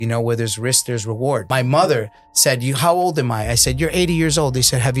You know, where there's risk, there's reward. My mother said, how old am I? I said, you're 80 years old. They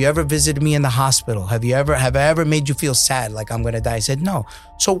said, have you ever visited me in the hospital? Have I ever made you feel sad like I'm going to die? I said, no.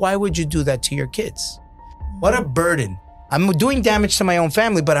 So why would you do that to your kids? What a burden. I'm doing damage to my own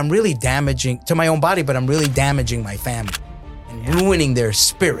family, but I'm really damaging to my own body, but I'm really damaging my family and ruining their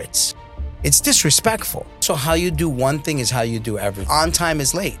spirits. It's disrespectful. So how you do one thing is how you do everything. On time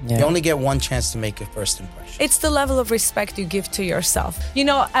is late. Yeah. You only get one chance to make a first impression. It's the level of respect you give to yourself. You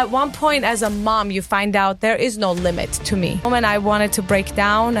know, at one point as a mom, you find out there is no limit to me. When I wanted to break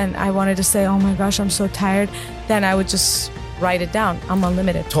down and I wanted to say, oh my gosh, I'm so tired, then I would just write it down. I'm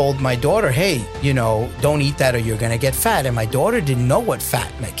unlimited. Told my daughter, hey, you know, don't eat that or you're going to get fat. And my daughter didn't know what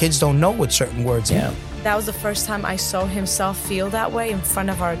fat meant. Kids don't know what certain words mean. That was the first time I saw himself feel that way in front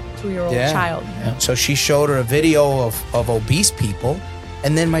of our 2-year-old child. Yeah. So she showed her a video of obese people.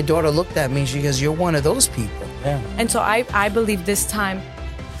 And then my daughter looked at me and she goes, you're one of those people. Yeah. And so I believe this time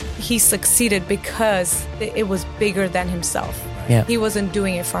he succeeded because it was bigger than himself. Yeah. He wasn't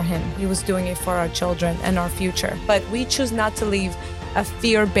doing it for him. He was doing it for our children and our future. But we choose not to live a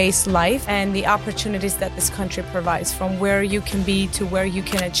fear-based life, and the opportunities that this country provides, from where you can be to where you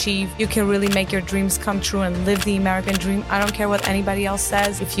can achieve. You can really make your dreams come true and live the American dream. I don't care what anybody else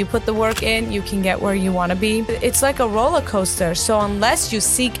says. If you put the work in, you can get where you want to be. It's like a roller coaster. So unless you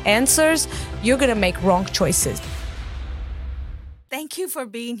seek answers, you're going to make wrong choices. Thank you for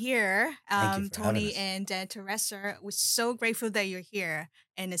being here, Thank you for Tony having us. and Tereza. We're so grateful that you're here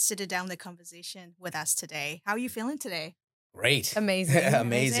and to sit down the conversation with us today. How are you feeling today? Great. Amazing.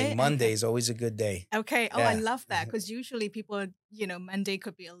 Amazing. Monday is always a good day. Okay. Oh, I Yeah. love that because usually people, Monday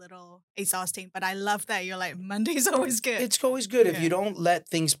could be a little exhausting, but I love that you're like, Monday's always good. It's always good. If Yeah. you don't let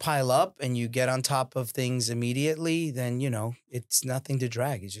things pile up and you get on top of things immediately, then, it's nothing to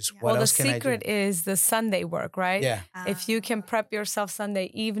drag. It's just, Yeah. what Well, the else can I do? secret is the Sunday work, right? Yeah. If you can prep yourself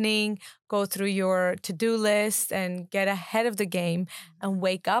Sunday evening, go through your to-do list and get ahead of the game and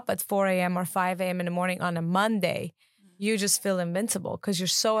wake up at 4 a.m. or 5 a.m. in the morning on a Monday, you just feel invincible because you're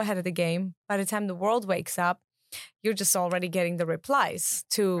so ahead of the game. By the time the world wakes up, you're just already getting the replies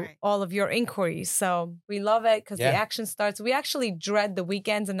to all of your inquiries. So we love it because the action starts. We actually dread the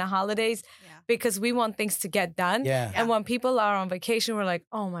weekends and the holidays because we want things to get done. Yeah. And when people are on vacation, we're like,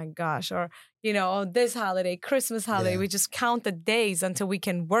 oh my gosh, or, this holiday, Christmas holiday, we just count the days until we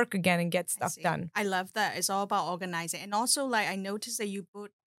can work again and get stuff done. I love that. It's all about organizing. And also, I noticed that you both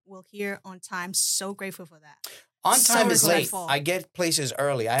will here on time. So grateful for that. On So time is late. respectful. I get places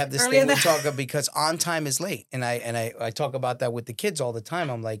early. I have this Earlier thing we than- talk about because on time is late. And I talk about that with the kids all the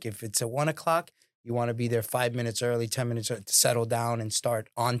time. I'm like, if it's at 1 o'clock, you want to be there 5 minutes early, 10 minutes early to settle down and start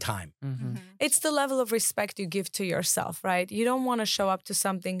on time. Mm-hmm. It's the level of respect you give to yourself, right? You don't want to show up to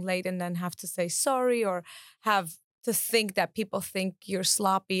something late and then have to say sorry or have to think that people think you're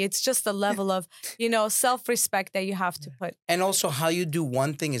sloppy. It's just a level of, self-respect that you have to put. And also how you do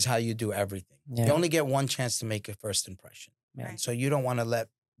one thing is how you do everything. Yeah. You only get one chance to make a first impression. Yeah. And so you don't want to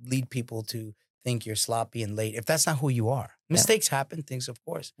lead people to think you're sloppy and late if that's not who you are. Mistakes happen, things of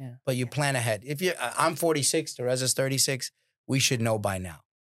course, but you plan ahead. If I'm 46, Tereza's 36, we should know by now.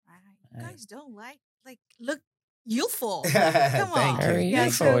 You guys don't look youthful. Come Thank on. you. Very Yeah,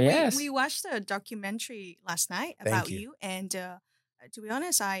 youthful, so yes. we watched a documentary last night Thank about you. you. And to be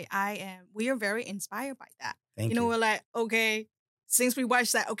honest, we are very inspired by that. Thank you. We're like, okay, since we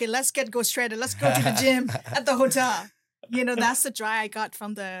watched that, okay, let's go straight. Let's go to the gym at the hotel. That's the drive I got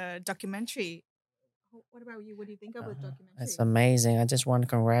from the documentary. What about you? What do you think of the documentary? It's amazing. I just want to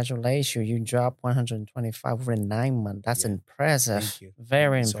congratulate you. You dropped 125 within 9 months. That's impressive. Thank you.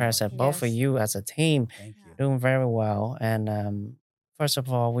 Very Thank you so impressive. much. Both of Yes. you as a team Thank you. doing very well. And first of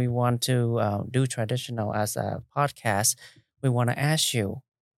all, we want to do traditional as a podcast. We want to ask you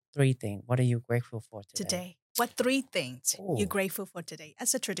 3 things. What are you grateful for today? What 3 things Ooh. you're grateful for today?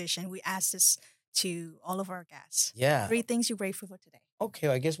 As a tradition, we ask this to all of our guests. Yeah. 3 things you're grateful for today. Okay,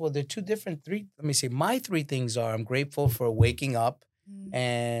 I guess, there are 2 different 3. Let me see. My 3 things are I'm grateful for waking up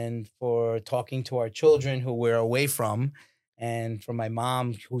and for talking to our children who we're away from, and for my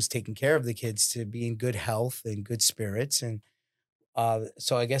mom who's taking care of the kids to be in good health and good spirits. And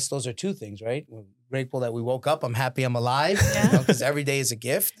so I guess those are 2 things, right? We're grateful that we woke up. I'm happy I'm alive because every day is a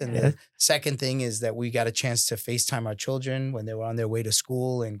gift. And the second thing is that we got a chance to FaceTime our children when they were on their way to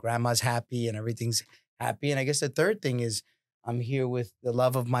school, and grandma's happy and everything's happy. And I guess the third thing is I'm here with the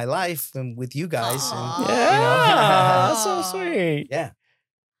love of my life and with you guys. Aw. Yeah, so sweet. Yeah.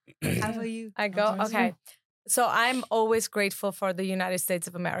 How about you? I go, Teresa? okay. So I'm always grateful for the United States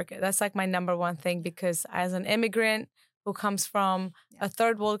of America. That's like my number one thing because as an immigrant, who comes from a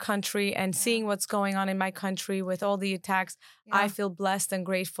third world country and seeing what's going on in my country with all the attacks, I feel blessed and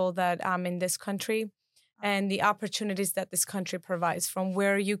grateful that I'm in this country and the opportunities that this country provides, from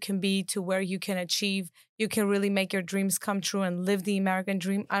where you can be to where you can achieve. You can really make your dreams come true and live the American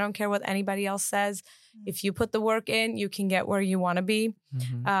dream. I don't care what anybody else says. If you put the work in, you can get where you want to be.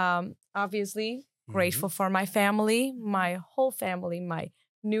 Obviously, grateful for my family, my whole family, my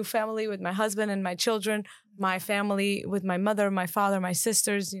new family with my husband and my children, my family with my mother, my father, my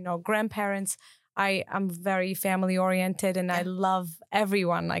sisters, grandparents. I'm very family oriented and I love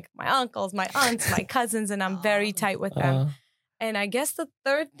everyone, like my uncles, my aunts, my cousins, and I'm very tight with them. And I guess the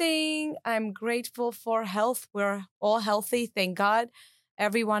third thing, I'm grateful for health. We're all healthy, thank God.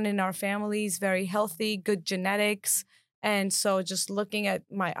 Everyone in our family is very healthy, good genetics. And so just looking at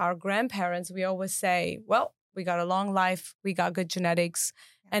our grandparents, we always say, well, we got a long life, we got good genetics.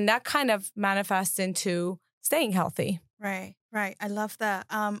 And that kind of manifests into staying healthy. Right. I love that.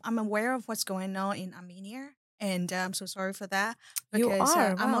 I'm aware of what's going on in Armenia, and I'm so sorry for that. Because you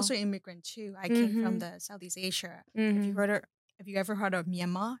are. I'm also an immigrant too. I came from the Southeast Asia. Have you ever heard of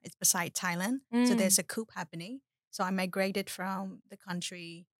Myanmar? It's beside Thailand. So there's a coup happening. So I migrated from the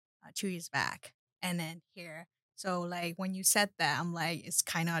country 2 years back, and then here. So like when you said that, I'm like, it's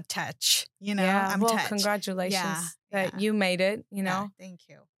kind of a touch, I'm touched. Congratulations that you made it, Yeah, thank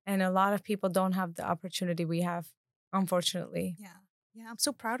you. And a lot of people don't have the opportunity we have, unfortunately. Yeah, I'm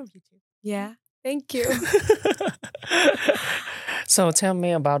so proud of you too. Yeah, thank you. So tell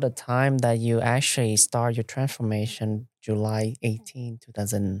me about the time that you actually start your transformation, July 18,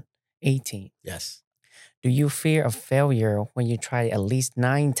 2018. Yes. Do you fear of failure when you try at least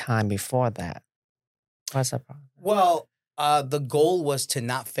 9 times before that? What's the problem? Well, the goal was to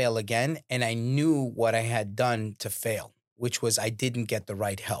not fail again. And I knew what I had done to fail, which was I didn't get the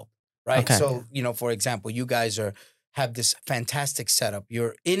right help. Right. Okay. So, for example, you guys have this fantastic setup.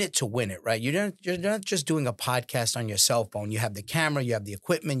 You're in it to win it, right? You're not just doing a podcast on your cell phone. You have the camera, you have the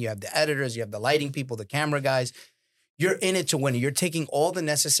equipment, you have the editors, you have the lighting people, the camera guys. You're in it to win it. You're taking all the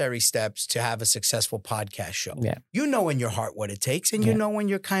necessary steps to have a successful podcast show. Yeah. You know in your heart what it takes, and you know when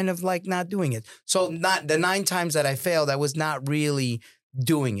you're kind of like not doing it. So not the 9 times that I failed, I was not really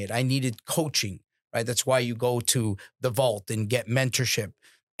doing it. I needed coaching, right? That's why you go to the vault and get mentorship.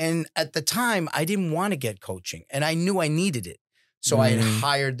 And at the time, I didn't want to get coaching, and I knew I needed it. So I had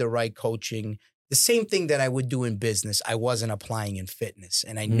hired the right coaching. The same thing that I would do in business, I wasn't applying in fitness,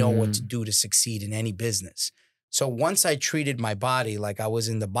 and I know what to do to succeed in any business. So once I treated my body like I was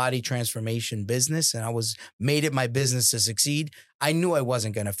in the body transformation business and I made it my business to succeed, I knew I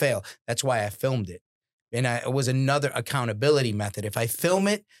wasn't going to fail. That's why I filmed it. And it was another accountability method. If I film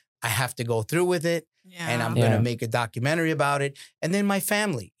it, I have to go through with it. And I'm going to make a documentary about it. And then my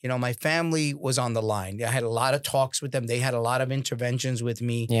family, my family was on the line. I had a lot of talks with them. They had a lot of interventions with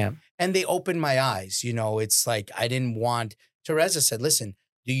me. Yeah. And they opened my eyes. It's like I didn't want, Tereza said, listen,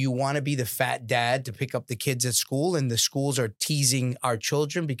 do you want to be the fat dad to pick up the kids at school and the schools are teasing our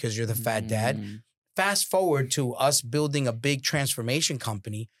children because you're the fat dad? Fast forward to us building a big transformation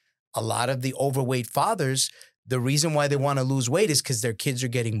company. A lot of the overweight fathers, the reason why they want to lose weight is because their kids are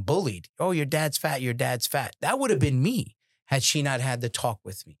getting bullied. Oh, your dad's fat. Your dad's fat. That would have been me had she not had the talk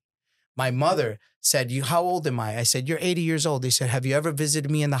with me. My mother said, how old am I? I said, you're 80 years old. They said, have you ever visited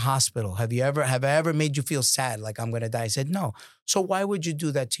me in the hospital? Have I ever made you feel sad like I'm going to die? I said, no. So why would you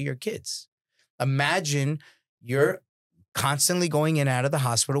do that to your kids? Imagine you're constantly going in and out of the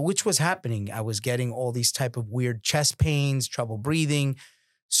hospital, which was happening. I was getting all these type of weird chest pains, trouble breathing.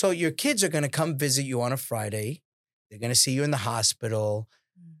 So your kids are going to come visit you on a Friday. They're going to see you in the hospital.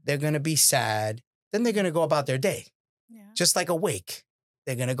 They're going to be sad. Then they're going to go about their day, just like a wake.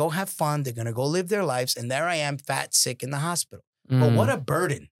 They're going to go have fun. They're going to go live their lives. And there I am, fat, sick in the hospital. But what a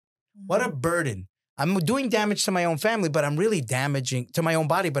burden. What a burden. I'm doing damage to my own family, but I'm really damaging to my own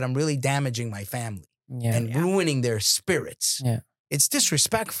body, but I'm really damaging my family and ruining their spirits. Yeah. It's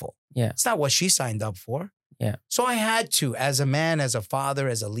disrespectful. Yeah. It's not what she signed up for. Yeah. So I had to, as a man, as a father,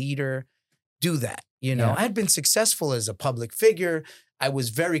 as a leader, do that. I had been successful as a public figure. I was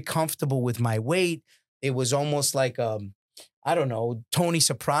very comfortable with my weight. It was almost like, I don't know, Tony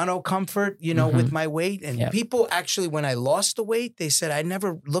Soprano comfort, with my weight. And people actually, when I lost the weight, they said, I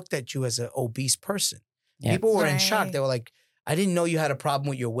never looked at you as an obese person. Yeah. People were in shock. They were like, I didn't know you had a problem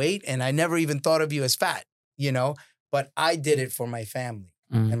with your weight. And I never even thought of you as fat, but I did it for my family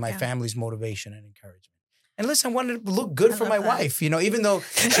and my family's motivation and encouragement. And listen, I wanted to look good for my wife, even though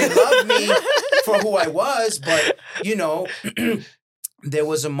she loved me for who I was. But, there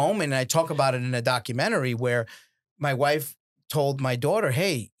was a moment, and I talk about it in a documentary, where my wife told my daughter,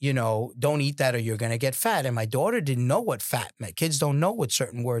 hey, don't eat that or you're going to get fat. And my daughter didn't know what fat meant. Kids don't know what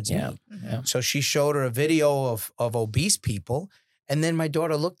certain words mean. Yeah. So she showed her a video of obese people. And then my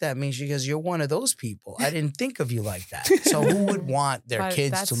daughter looked at me and she goes, you're one of those people. I didn't think of you like that. So who would want their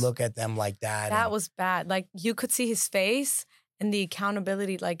kids to look at them like that? That was bad. Like you could see his face and the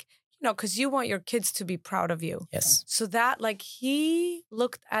accountability, like, because you want your kids to be proud of you. Yes. So that, like, he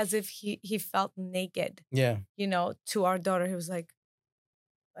looked as if he felt naked. Yeah. To our daughter, he was like,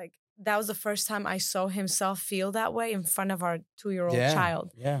 that was the first time I saw himself feel that way in front of our 2-year-old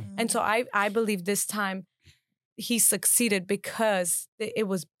child. Yeah. And so I believe this time he succeeded because it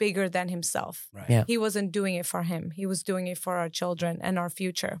was bigger than himself. Right. Yeah. He wasn't doing it for him. He was doing it for our children and our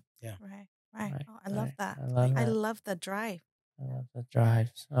future. Yeah. Right. Oh, I love that. I I love the drive. I love the drive.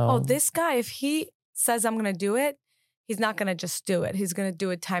 So, This guy, if he says I'm going to do it, he's not going to just do it. He's going to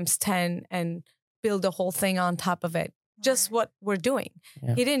do it times 10 and build a whole thing on top of it. Just what we're doing.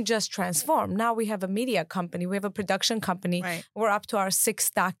 Yeah. He didn't just transform. Now we have a media company. We have a production company. Right. We're up to our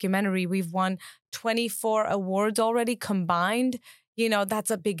 6th documentary. We've won 24 awards already combined. That's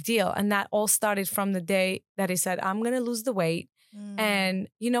a big deal. And that all started from the day that he said, I'm going to lose the weight. And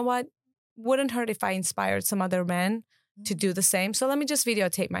you know what? Wouldn't hurt if I inspired some other men to do the same. So let me just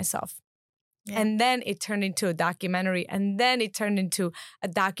videotape myself. Yeah. And then it turned into a documentary. And then it turned into a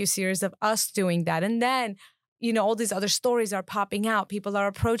docuseries of us doing that. And then, all these other stories are popping out. People are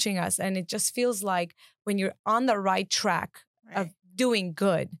approaching us. And it just feels like when you're on the right track of doing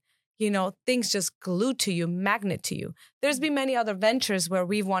good, things just glue to you, magnet to you. There's been many other ventures where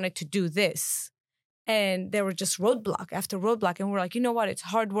we've wanted to do this. And there were just roadblock after roadblock. And we're like, you know what? It's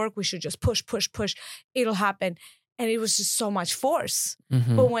hard work. We should just push. It'll happen. And it was just so much force.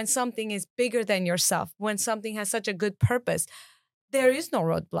 Mm-hmm. But when something is bigger than yourself, when something has such a good purpose, there is no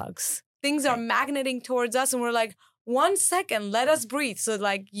roadblocks. Things are magneting towards us. And we're like, 1 second, let us breathe. So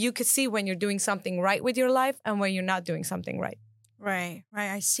like you could see when you're doing something right with your life and when you're not doing something right. Right.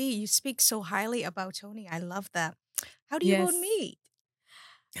 I see. You speak so highly about Tony. I love that. How do you both meet?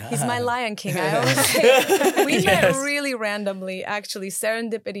 He's my Lion King. I always say we met really randomly. Actually,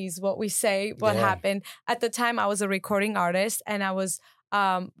 serendipity is what we say. What happened at the time? I was a recording artist, and I was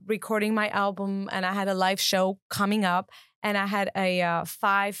recording my album, and I had a live show coming up, and I had a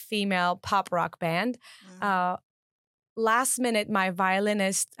 5-female pop rock band. Last minute, my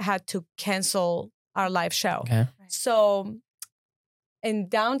violinist had to cancel our live show. Okay. So in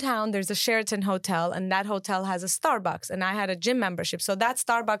downtown, there's a Sheraton hotel, and that hotel has a Starbucks, and I had a gym membership. So that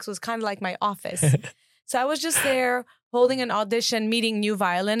Starbucks was kind of like my office. So I was just there holding an audition, meeting new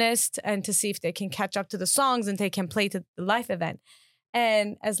violinists, and to see if they can catch up to the songs and they can play to the live event.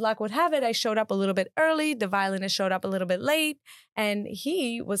 And as luck would have it, I showed up a little bit early. The violinist showed up a little bit late, and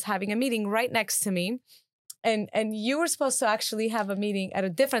he was having a meeting right next to me. And you were supposed to actually have a meeting at a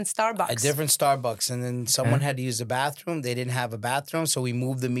different Starbucks. A different Starbucks. And then someone had to use the bathroom. They didn't have a bathroom. So we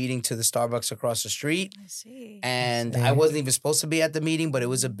moved the meeting to the Starbucks across the street. I see. And I wasn't even supposed to be at the meeting, but it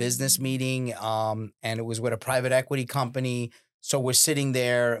was a business meeting. And it was with a private equity company. So we're sitting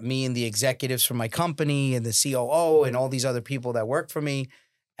there, me and the executives from my company and the COO and all these other people that work for me.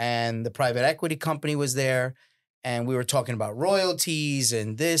 And the private equity company was there. And we were talking about royalties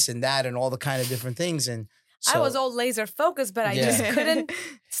and this and that and all the kind of different things. And so, I was all laser focused, but I just couldn't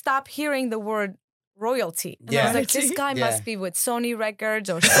stop hearing the word royalty. And I was like, this guy must be with Sony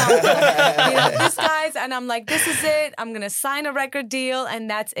Records or something. This guy's, and I'm like, this is it. I'm going to sign a record deal, and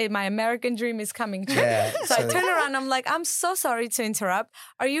that's it. My American dream is coming true. Yeah, so I turn around, I'm like, I'm so sorry to interrupt.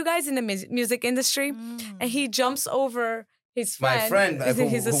 Are you guys in the music industry? And he jumps over his friend. My friend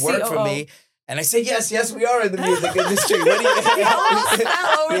who worked COO. for me. And I said, yes, we are in the music industry. What do you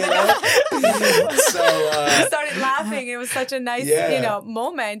So he started laughing. It was such a nice,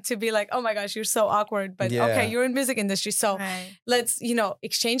 moment to be like, oh my gosh, you're so awkward. But okay, you're in music industry. So let's,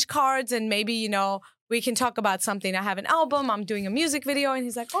 exchange cards and maybe, we can talk about something. I have an album. I'm doing a music video. And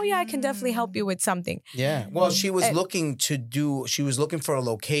he's like, oh yeah, I can definitely help you with something. Yeah. Well, she was looking for a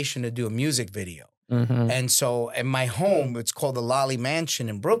location to do a music video. Mm-hmm. And so in my home, it's called the Lolli Mansion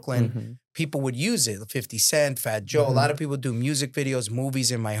in Brooklyn. Mm-hmm. People would use it. 50 Cent, Fat Joe. Mm-hmm. A lot of people do music videos, movies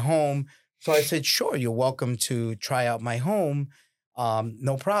in my home. So I said, sure, you're welcome to try out my home.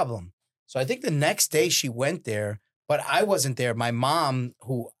 No problem. So I think the next day she went there, but I wasn't there. My mom,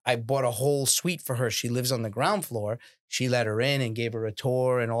 who I bought a whole suite for her, she lives on the ground floor. She let her in and gave her a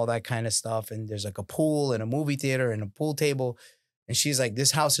tour and all that kind of stuff. And there's like a pool and a movie theater and a pool table. And she's like,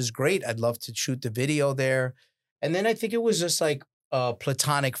 this house is great. I'd love to shoot the video there. And then I think it was just like a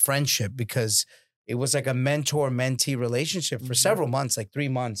platonic friendship because it was like a mentor-mentee relationship for several months, like 3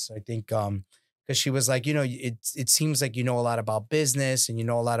 months. I think because she was like, it seems like you know a lot about business and you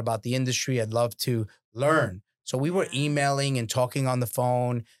know a lot about the industry. I'd love to learn. So we were emailing and talking on the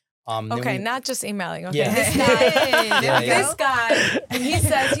phone. Okay, not just emailing. Okay, Yeah. this guy, and he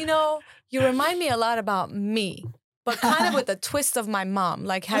says, you remind me a lot about me, but kind of with a twist of my mom,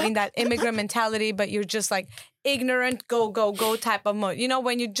 like having that immigrant mentality, but you're just like ignorant, go type of mode.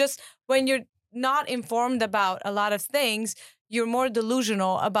 When you're not informed about a lot of things, you're more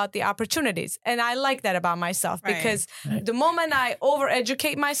delusional about the opportunities. And I like that about myself because the moment I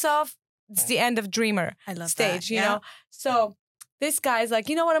overeducate myself, it's the end of dreamer stage, you know? So this guy's like,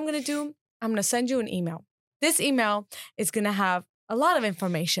 you know what I'm going to do? I'm going to send you an email. This email is going to have a lot of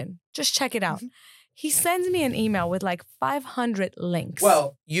information. Just check it out. Mm-hmm. He sends me an email with like 500 links.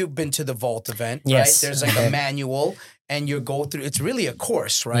 Well, you've been to the Vault event, right? There's like a manual and you go through, it's really a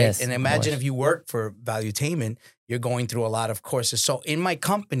course, right? Yes, and imagine if you work for Valuetainment, you're going through a lot of courses. So in my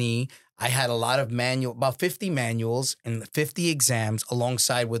company, I had a lot of about 50 manuals and 50 exams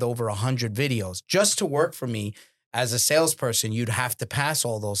alongside with over 100 videos. Just to work for me as a salesperson, you'd have to pass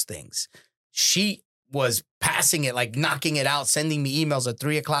all those things. She was passing it, like knocking it out, sending me emails at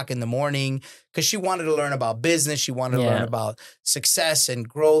 3:00 in the morning because she wanted to learn about business. She wanted to learn about success and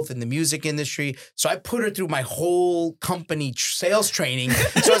growth in the music industry. So I put her through my whole company sales training.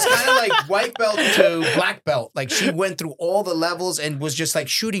 So it's kind of like white belt to black belt. Like she went through all the levels and was just like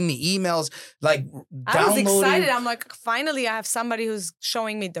shooting me emails, like I was excited. I'm like, finally, I have somebody who's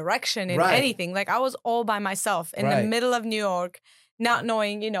showing me direction in anything. Like I was all by myself in the middle of New York, not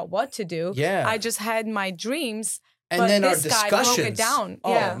knowing, what to do. Yeah. I just had my dreams. And then our discussions. Guy broke it down.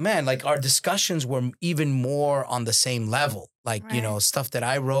 Oh, man. Like our discussions were even more on the same level. Like, stuff that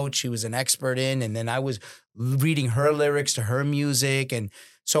I wrote, she was an expert in. And then I was reading her lyrics to her music. And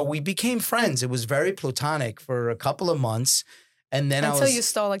so we became friends. It was very platonic for a couple of months. And then Until you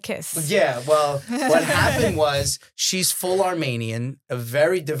stole a kiss. Yeah. Well, what happened was she's full Armenian, a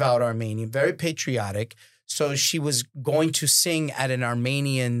very devout Armenian, very patriotic. So she was going to sing at an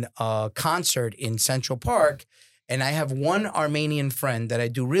Armenian concert in Central Park. And I have one Armenian friend that I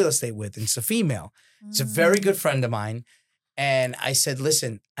do real estate with, and it's a female. It's a very good friend of mine. And I said,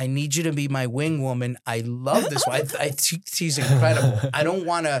 listen, I need you to be my wing woman. I love this one. She's incredible. I don't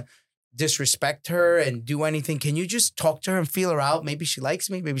want to disrespect her and do anything. Can you just talk to her and feel her out? Maybe she likes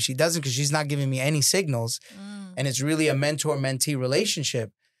me. Maybe she doesn't because she's not giving me any signals. And it's really a mentor-mentee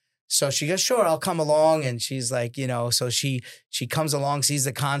relationship. So she goes, sure, I'll come along. And she's like, so she comes along, sees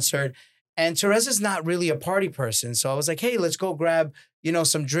the concert. And Tereza's not really a party person. So I was like, hey, let's go grab,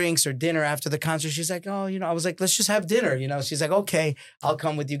 some drinks or dinner after the concert. She's like, oh, I was like, let's just have dinner. She's like, okay, I'll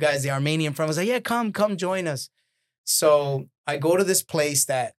come with you guys. The Armenian friend was like, yeah, come join us. So I go to this place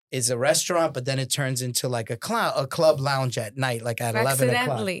that is a restaurant, but then it turns into like a club lounge at night, like at 11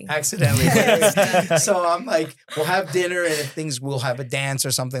 o'clock. Accidentally. So I'm like, we'll have dinner and if things, we'll have a dance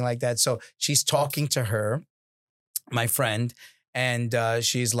or something like that. So she's talking to her, my friend, and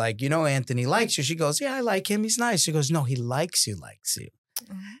she's like, Anthony likes you. She goes, yeah, I like him. He's nice. She goes, no, he likes you.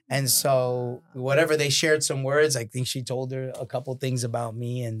 And so whatever, they shared some words. I think she told her a couple things about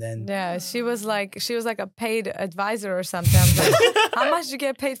me, and then she was like a paid advisor or something. I was like, how much do you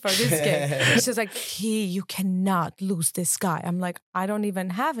get paid for this gig? She's like, you cannot lose this guy. I'm like, I don't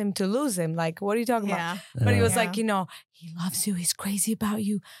even have him to lose him. Like, what are you talking about? But he was like, he loves you. He's crazy about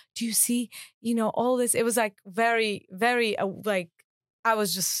you. Do you see, all this? It was like very, very I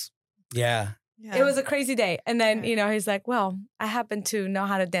was just Yeah. It was a crazy day. And then, he's like, well, I happen to know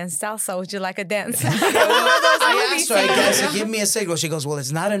how to dance salsa. Would you like a dance? I asked her, I guess, give me a signal. She goes, well,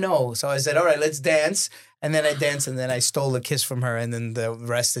 it's not a no. So I said, all right, let's dance. And then I danced, and then I stole a kiss from her, and then the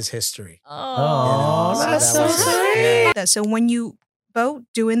rest is history. Oh, that's so sweet. Yeah. So when you both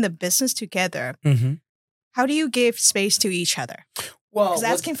doing the business together, how do you give space to each other? Well, because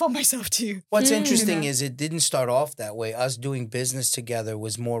asking for myself too. What's interesting is it didn't start off that way. Us doing business together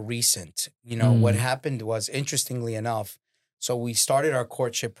was more recent. What happened was, interestingly enough, so we started our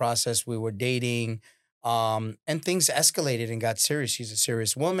courtship process. We were dating, and things escalated and got serious. She's a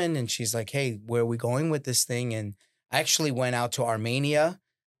serious woman, and she's like, hey, where are we going with this thing? And I actually went out to Armenia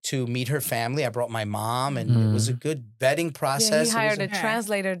to meet her family. I brought my mom, and it was a good vetting process. Yeah, he hired a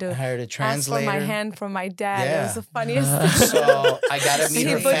translator to ask for my hand from my dad. Yeah. It was the funniest thing. So I got to meet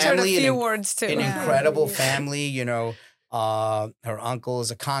her family. A few words too. An incredible family. Her uncle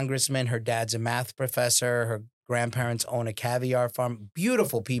is a congressman. Her dad's a math professor. Her grandparents own a caviar farm.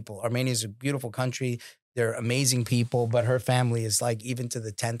 Beautiful people. Armenia is a beautiful country. They're amazing people, but her family is like even to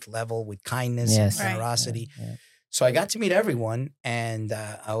the 10th level with kindness and generosity. Yeah. So I got to meet everyone, and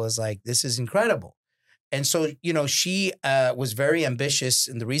I was like, this is incredible. And so, she was very ambitious.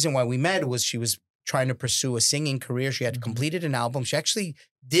 And the reason why we met was she was trying to pursue a singing career. She had completed an album. She actually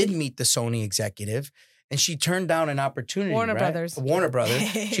did meet the Sony executive. And she turned down an opportunity. Warner Brothers.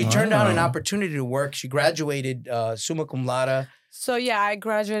 She turned down an opportunity to work. She graduated summa cum laude. So yeah, I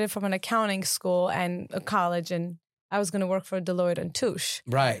graduated from an accounting school and a college, and I was going to work for Deloitte and Touche.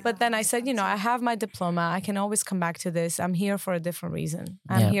 Right. But then I said, I have my diploma. I can always come back to this. I'm here for a different reason.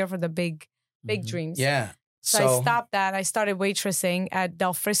 I'm here for the big dreams. Yeah. So I stopped that. I started waitressing at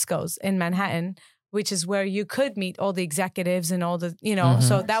Del Frisco's in Manhattan, which is where you could meet all the executives and all the,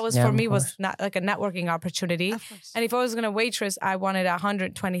 so that was for me was not like a networking opportunity. And if I was going to waitress, I wanted a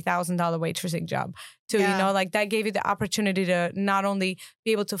 $120,000 waitressing job too, like that gave you the opportunity to not only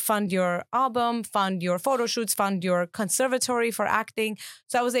be able to fund your album, fund your photo shoots, fund your conservatory for acting.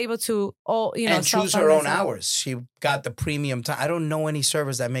 So I was able to and choose her own hours. She got the premium time. I don't know any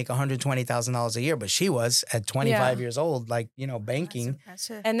servers that make $120,000 a year, but she was at 25 years old, like, banking.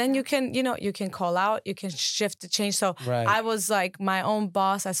 And then you can, you can call out, you can shift to change. So I was like my own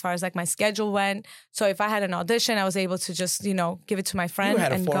boss as far as like my schedule went. So if I had an audition, I was able to just, give it to my friend. You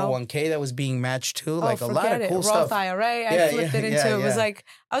had a and 401k that was being matched too. Like a lot of cool Roth stuff. IRA, I flipped it into. It was like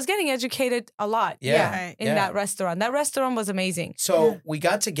I was getting educated a lot. In that restaurant. That restaurant was amazing. So we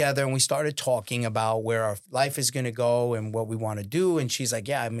got together and we started talking about where our life is going to go and what we want to do. And she's like,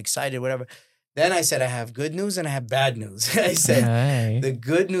 "Yeah, I'm excited, whatever." Then I said, "I have good news and I have bad news." I said, "The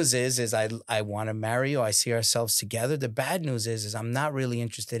good news is I want to marry you. I see ourselves together. The bad news is I'm not really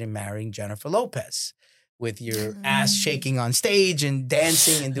interested in marrying Jennifer Lopez." With your ass shaking on stage and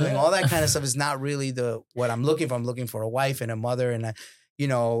dancing and doing all that kind of stuff is not really what I'm looking for. I'm looking for a wife and a mother, and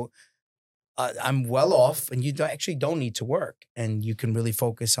I'm well off, and you actually don't need to work, and you can really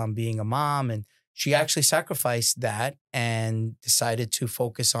focus on being a mom. And she actually sacrificed that and decided to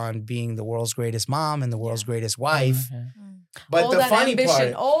focus on being the world's greatest mom and the world's greatest wife. But all the funny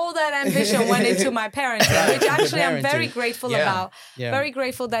part, all that ambition went into my parenting, which actually I'm very grateful about. Very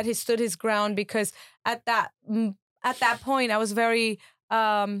grateful that he stood his ground, because at that point I was very.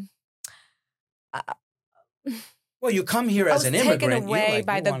 Well, you come here as an immigrant. Taken away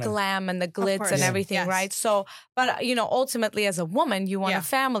by the glam and the glitz and everything, right? So, but ultimately as a woman, you want a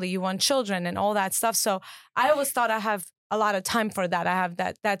family, you want children and all that stuff. So I always thought I have a lot of time for that. I have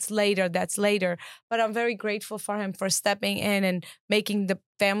that. That's later. But I'm very grateful for him for stepping in and making the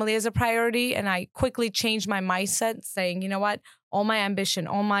family as a priority. And I quickly changed my mindset, saying, you know what? All my ambition,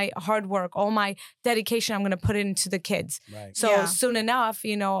 all my hard work, all my dedication, I'm going to put it into the kids. Right. So soon enough,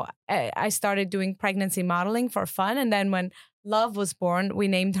 I started doing pregnancy modeling for fun. And then when Love was born, we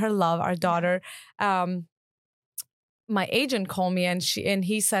named her Love, our daughter. My agent called me and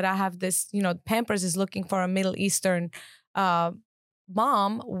he said, I have this, Pampers is looking for a Middle Eastern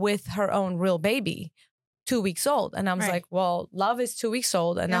mom with her own real baby, 2 weeks old. And I was like, well, Love is 2 weeks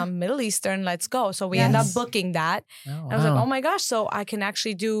old and I'm Middle Eastern. Let's go. So we end up booking that. And I was like, oh my gosh. So I can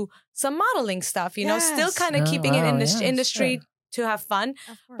actually do some modeling stuff, still kind of keeping it in the industry to have fun,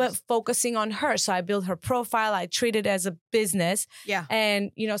 but focusing on her. So I built her profile. I treat it as a business. Yeah.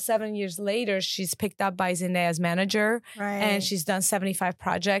 And, 7 years later, she's picked up by Zendaya's manager. Right. And she's done 75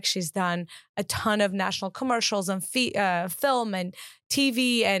 projects. She's done a ton of national commercials and film and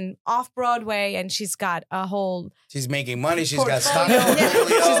TV and off-Broadway. And she's got a whole... She's making money. She's got portfolio. stock portfolio.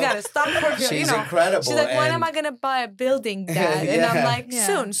 She's got a stock portfolio. She's incredible. She's like, when am I going to buy a building, Dad? And I'm like,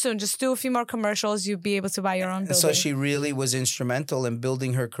 soon. Just do a few more commercials. You'll be able to buy your own building. So she really was instrumental in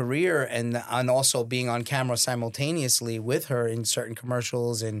building her career and also being on camera simultaneously with her in certain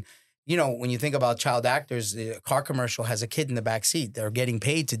commercials. And, when you think about child actors, the car commercial has a kid in the back seat. They're getting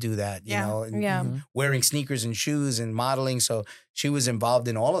paid to do that, and wearing sneakers and shoes and modeling. So she was involved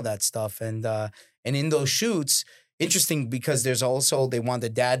in all of that stuff. And in those shoots, interesting because there's also, they want the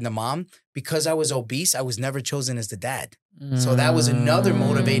dad and the mom. Because I was obese, I was never chosen as the dad. So that was another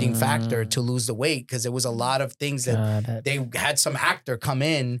motivating factor to lose the weight, because there was a lot of things that they had some actor come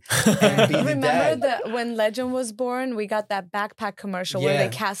in and be the dad. Remember when Legend was born? We got that backpack commercial where they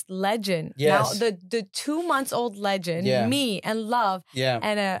cast Legend. Yes. Now the 2 months old Legend, me and Love,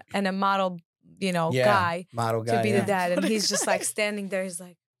 and a model, guy to be the dad, and he's just like standing there. He's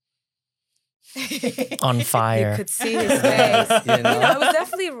like. On fire. You could see his face. It was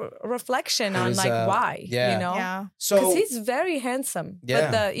definitely a reflection on why. So because he's very handsome,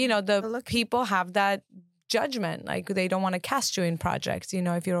 but the people have that judgment, like they don't want to cast you in projects,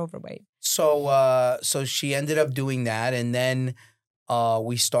 if you're overweight. So she ended up doing that, and then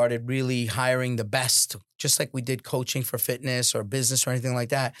we started really hiring the best, just like we did coaching for fitness or business or anything like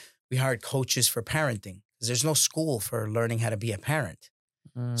that. We hired coaches for parenting because there's no school for learning how to be a parent.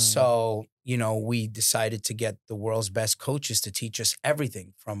 So we decided to get the world's best coaches to teach us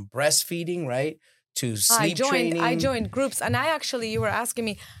everything from breastfeeding, right, to sleep training. I joined groups, and you were asking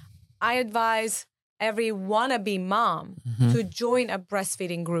me, I advise every wannabe mom to join a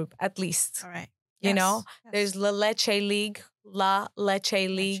breastfeeding group at least. All right. There's La Leche League.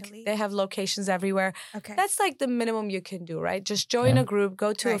 They have locations everywhere. Okay. That's like the minimum you can do, right? Just join a group,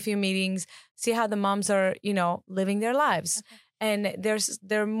 go to a few meetings, see how the moms are, living their lives. Okay. And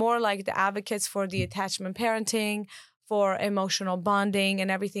they're more like the advocates for the attachment parenting, for emotional bonding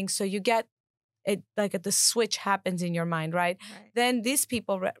and everything. So you get it, like the switch happens in your mind, right? Then these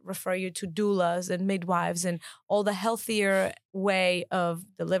people refer you to doulas and midwives and all the healthier way of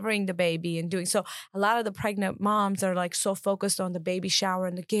delivering the baby and doing. So a lot of the pregnant moms are like so focused on the baby shower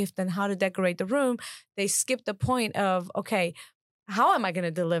and the gift and how to decorate the room. They skip the point of, okay, how am I going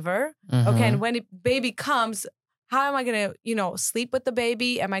to deliver? Okay. And when baby comes, how am I going to, sleep with the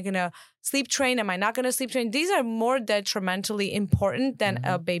baby? Am I going to sleep train? Am I not going to sleep train? These are more detrimentally important than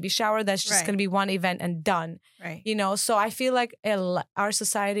a baby shower. That's just going to be one event and done. Right. So I feel like our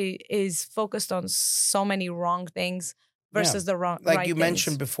society is focused on so many wrong things versus the right you things.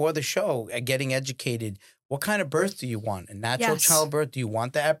 Mentioned before the show, getting educated. What kind of birth do you want? A natural childbirth? Do you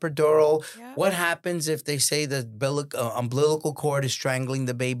want the epidural? Yeah. What happens if they say the umbilical cord is strangling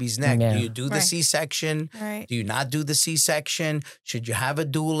the baby's neck? Yeah. Do you do the C-section? Right. Do you not do the C-section? Should you have a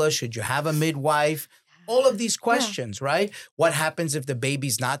doula? Should you have a midwife? All of these questions, right? What happens if the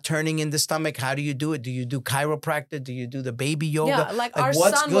baby's not turning in the stomach? How do you do it? Do you do chiropractic? Do you do the baby yoga? Yeah, like our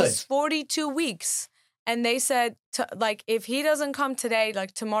son was 42 weeks. And they said, if he doesn't come today,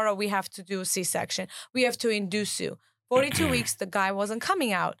 like tomorrow we have to do a C-section. We have to induce you. 42 weeks, the guy wasn't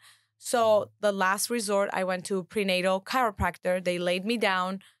coming out. So the last resort, I went to a prenatal chiropractor. They laid me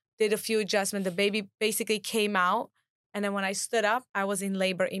down, did a few adjustments. The baby basically came out. And then when I stood up, I was in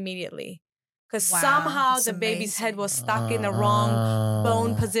labor immediately. Because somehow the baby's head was stuck in the wrong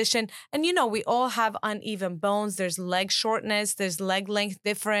bone position. And, we all have uneven bones. There's leg shortness. There's leg length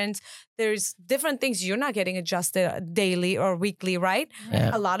difference. There's different things. You're not getting adjusted daily or weekly, right?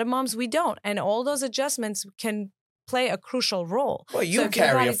 Yeah. A lot of moms, we don't. And all those adjustments can play a crucial role. Well, you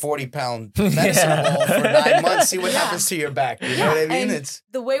carry a 40-pound medicine ball for 9 months. See what happens to your back. You know what I mean? And it's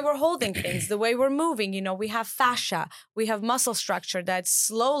the way we're holding things, the way we're moving. We have fascia, we have muscle structure that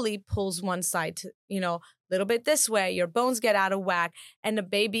slowly pulls one side to, a little bit this way. Your bones get out of whack, and the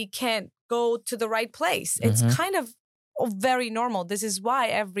baby can't go to the right place. It's kind of very normal. This is why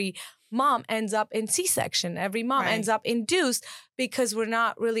every mom ends up in C-section. Every mom ends up induced, because we're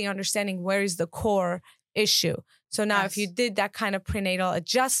not really understanding where is the core issue. So now if you did that kind of prenatal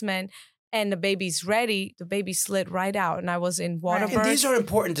adjustment and the baby's ready, the baby slid right out. And I was in water birth. And these are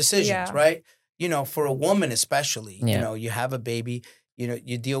important decisions, right? For a woman especially, you have a baby,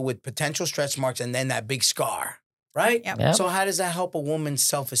 you deal with potential stretch marks and then that big scar, right? Yep. So how does that help a woman's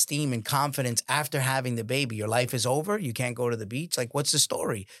self-esteem and confidence after having the baby? Your life is over. You can't go to the beach. Like, what's the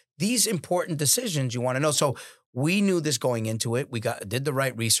story? These important decisions you want to know. So we knew this going into it. We did the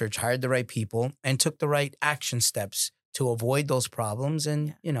right research, hired the right people, and took the right action steps to avoid those problems.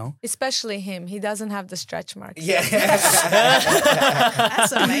 And, especially him. He doesn't have the stretch marks. Yeah.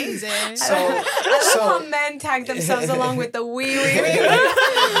 That's amazing. I love how men tag themselves along with the wee. But, he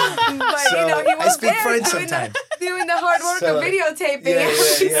was doing the hard work of videotaping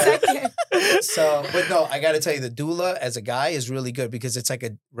every second. But no, I got to tell you, the doula as a guy is really good, because it's like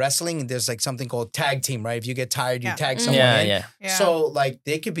a wrestling. There's like something called tag team, right? If you get tired, you tag someone in. Yeah. So like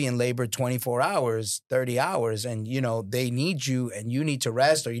they could be in labor 24 hours, 30 hours, and, they need you and you need to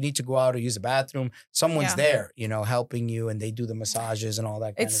rest, or you need to go out or use the bathroom. Someone's there, helping you, and they do the massages and all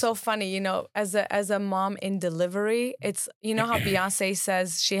that kind of stuff. It's so funny, as a mom in delivery, it's, how Beyonce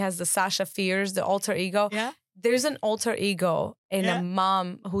says she has the Sasha Fierce, the alter ego. Yeah. There's an alter ego in a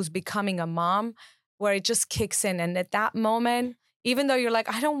mom who's becoming a mom, where it just kicks in. And at that moment, even though you're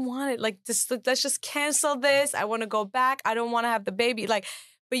like, I don't want it, like, let's just cancel this. I want to go back. I don't want to have the baby. Like,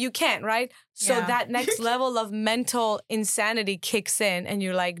 but you can't, right? So that next level of mental insanity kicks in, and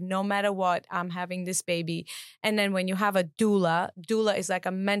you're like, no matter what, I'm having this baby. And then when you have a doula is like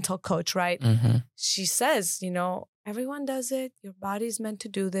a mental coach, right? Mm-hmm. She says, everyone does it. Your body's meant to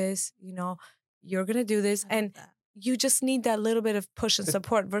do this. You're going to do this. And you just need that little bit of push and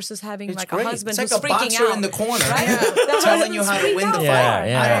support versus having a husband who's freaking out. It's like a boxer in the corner, right? Telling you how to win the fight.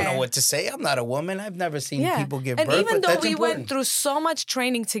 I don't know what to say. I'm not a woman. I've never seen people give birth. And even though we went through so much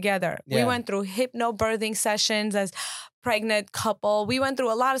training together, we went through hypnobirthing sessions as pregnant couple. We went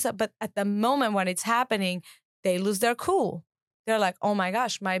through a lot of stuff. But at the moment when it's happening, they lose their cool. They're like, oh my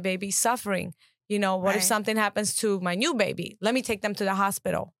gosh, my baby's suffering. What if something happens to my new baby? Let me take them to the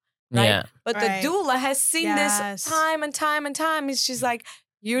hospital. right? Yeah. But the doula has seen this time and time and time. And she's like,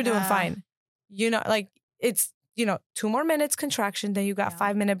 you're doing fine. You know, like it's, 2 more minutes contraction, then you got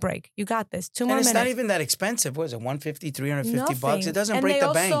 5-minute break. You got this. 2 more minutes. And it's not even that expensive. What is it? $150, $350 bucks. It doesn't And break they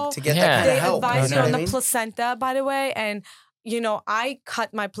the bank also- to get that kind They of help. advise You you know on what I the mean? placenta, by the way. And, I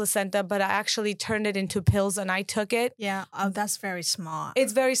cut my placenta, but I actually turned it into pills and I took it. Yeah. Oh, that's very smart.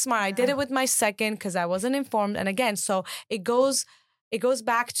 It's very smart. I did it with my second because I wasn't informed. And again, so it goes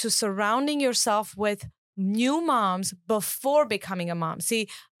back to surrounding yourself with new moms before becoming a mom. See,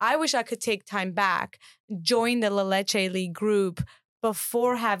 I wish I could take time back, join the La Leche League group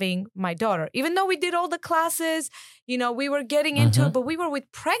before having my daughter. Even though we did all the classes, we were getting into it, but we were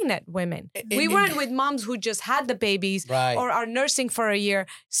with pregnant women. We weren't with moms who just had the babies or are nursing for a year.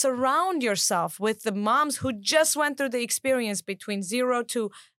 Surround yourself with the moms who just went through the experience between 0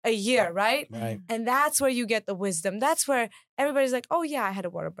 to a year, right? And that's where you get the wisdom. That's where everybody's like, oh yeah, I had a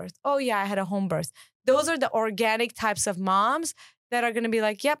water birth. Oh yeah, I had a home birth. Those are the organic types of moms that are going to be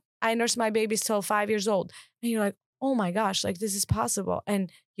like, yep, I nursed my babies till 5 years old. And you're like, oh my gosh, like this is possible.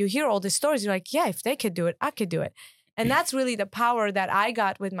 And you hear all these stories. You're like, yeah, if they could do it, I could do it. And that's really the power that I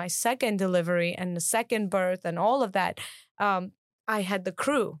got with my second delivery and the second birth and all of that. I had the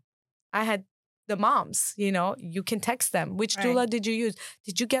crew. I had the moms, you can text them. Which doula did you use?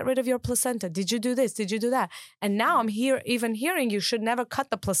 Did you get rid of your placenta? Did you do this? Did you do that? And now I'm even hearing you should never cut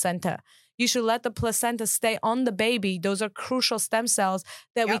the placenta. You should let the placenta stay on the baby. Those are crucial stem cells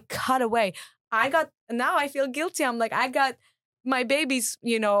that we cut away. Now I feel guilty. I'm like, I got my baby's,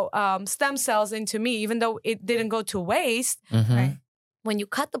 stem cells into me, even though it didn't go to waste. Right? When you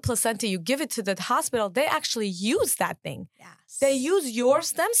cut the placenta, you give it to the hospital, they actually use that thing. Yes. They use your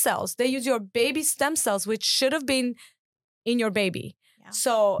stem cells. They use your baby's stem cells, which should have been in your baby. Yeah.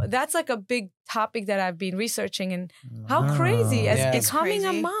 So that's like a big topic that I've been researching. And how crazy. As becoming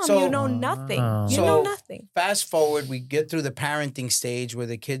a mom, you know nothing. You know nothing. Fast forward, we get through the parenting stage where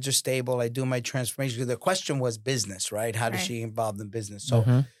the kids are stable. I do my transformation. The question was business, right? How does she involve in business?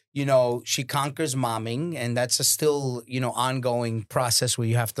 So, she conquers momming, and that's a still, ongoing process where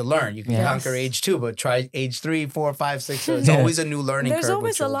you have to learn. You can conquer age 2, but try age 3, 4, 5, 6. So it's always a new learning curve. There's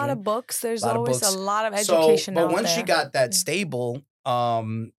always a lot of books. There's always a lot of education But out once there. she got that stable,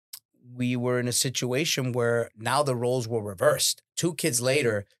 we were in a situation where now the roles were reversed. 2 kids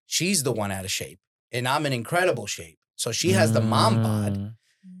later, she's the one out of shape, and I'm in incredible shape. So she has the mom bod.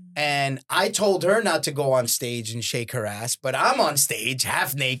 And I told her not to go on stage and shake her ass, but I'm on stage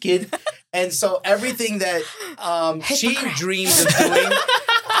half naked. And so everything that she dreams of doing,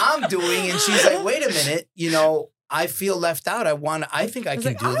 I'm doing. And she's like, wait a minute, I feel left out. I think I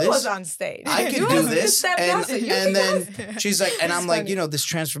can do this. I was on stage. I can do this. And then she's like, and I'm like, this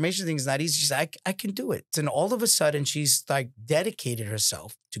transformation thing is not easy. She's like, I can do it. And all of a sudden, she's like dedicated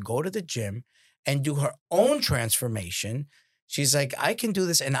herself to go to the gym and do her own transformation. She's like, I can do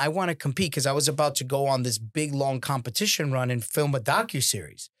this, and I want to compete because I was about to go on this big, long competition run and film a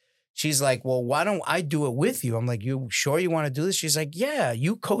docuseries. She's like, well, why don't I do it with you? I'm like, you sure you want to do this? She's like, yeah,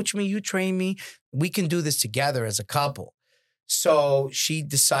 you coach me, you train me. We can do this together as a couple. So she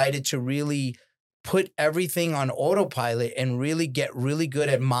decided to really put everything on autopilot and really get really good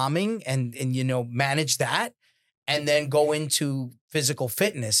at momming and manage that. And then go into physical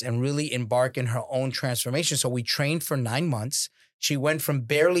fitness and really embark in her own transformation. So we trained for 9 months. She went from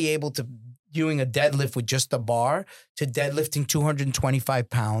barely able to doing a deadlift with just a bar to deadlifting 225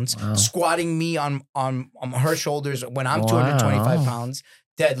 pounds, squatting me on her shoulders when I'm 225 pounds,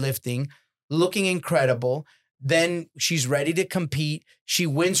 deadlifting, looking incredible. Then she's ready to compete. She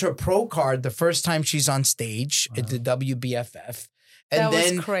wins her pro card the first time she's on stage at the WBFF. And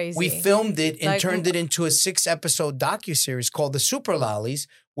then we filmed it and turned it into a 6-episode docuseries called The Super Lollies,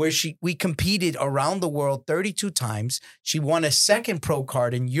 where we competed around the world 32 times. She won a second pro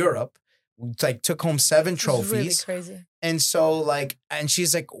card in Europe, took home 7 trophies. Really crazy. And so and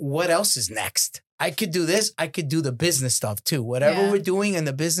she's like, what else is next? I could do this. I could do the business stuff too. Whatever we're doing in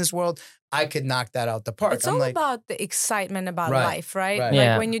the business world, I could knock that out the park. It's all about the excitement about life, right?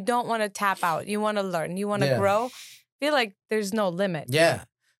 Like when you don't want to tap out, you want to learn, you want to grow. Feel like there's no limit. Yeah.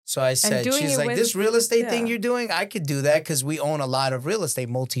 So I said, she's like, this real estate thing you're doing, I could do that because we own a lot of real estate,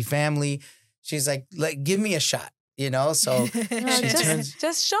 multifamily. She's like, give me a shot, So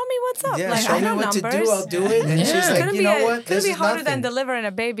just show me what's up. Yeah, show me what to do. I'll do it. And she's like, you know what? This is harder than delivering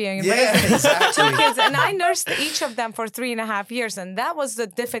a baby. And exactly. 2 kids, and I nursed each of them for 3.5 years, and that was the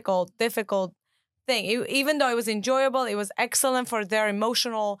difficult thing. Even though it was enjoyable, it was excellent for their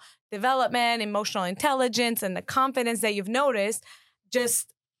emotional development, emotional intelligence, and the confidence that you've noticed.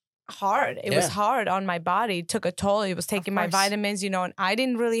 Just hard. It was hard on my body. It took a toll. It was taking my vitamins, and I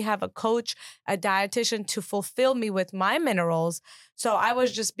didn't really have a coach, a dietitian to fulfill me with my minerals. So I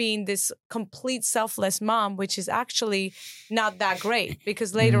was just being this complete selfless mom, which is actually not that great,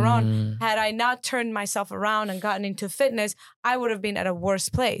 because later on, had I not turned myself around and gotten into fitness, I would have been at a worse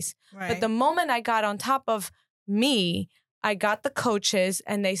place. Right. But the moment I got on top of me, I got the coaches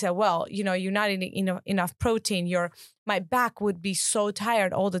and they said, well, you're not eating enough protein. My back would be so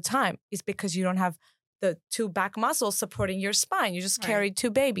tired all the time. It's because you don't have the 2 back muscles supporting your spine. You just carried 2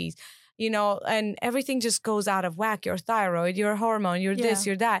 babies, and everything just goes out of whack. Your thyroid, your hormone, your this,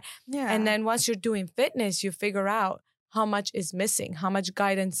 your that. Yeah. And then once you're doing fitness, you figure out how much is missing, how much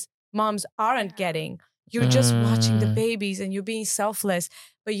guidance moms aren't getting. You're just watching the babies and you're being selfless,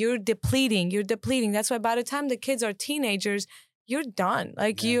 but you're depleting. That's why by the time the kids are teenagers, you're done.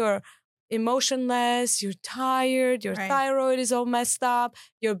 Like you're emotionless, you're tired, your thyroid is all messed up,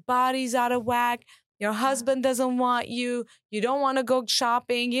 your body's out of whack, your husband doesn't want you, you don't want to go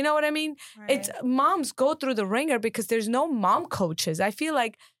shopping. You know what I mean? Right. It's moms go through the ringer because there's no mom coaches. I feel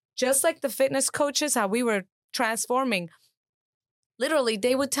like just like the fitness coaches, how we were transforming, literally,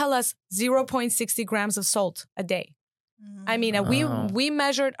 they would tell us 0.60 grams of salt a day. I mean, we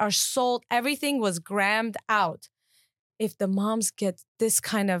measured our salt. Everything was grammed out. If the moms get this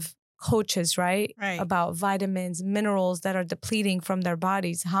kind of coaches, right, about vitamins, minerals that are depleting from their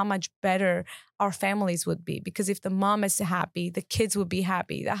bodies, how much better our families would be. Because if the mom is happy, the kids would be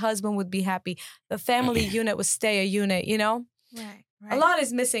happy, the husband would be happy, the family unit would stay a unit, Right. A lot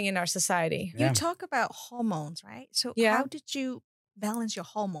is missing in our society. You talk about hormones, right? So how did you balance your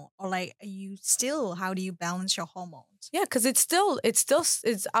hormone, or how do you balance your hormones? Yeah, because it's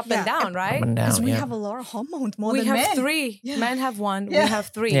up and down, right? Because we have a lot of hormones more than men. We have 3. Yeah. Men have 1. We have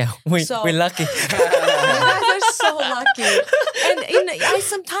 3. Yeah, we're lucky. You guys are so lucky. And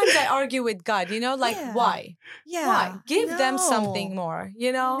sometimes I argue with God, why? Yeah. Why? Give them something more,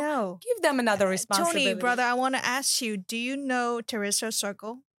 No. Give them another responsibility. Tony, brother, I want to ask you, do you know Tereza's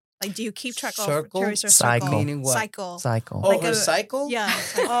circle? Like, do you keep track of Tereza's cycle? Circle? Meaning what? Cycle. Oh, like her cycle? Yeah.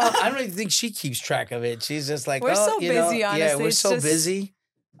 I don't even think she keeps track of it. She's just like, we're so busy, honestly. Yeah, we're so busy.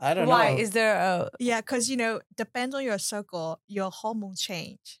 I don't know. Why? Is there a... Yeah, because, depends on your circle, your hormones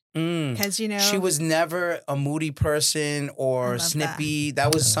change. Because, She was never a moody person or snippy.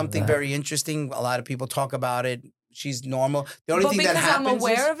 That was something very interesting. A lot of people talk about it. She's normal. The only thing that happens I'm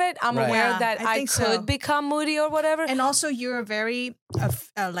aware of it. I'm aware that I could become moody or whatever. And also, you're very,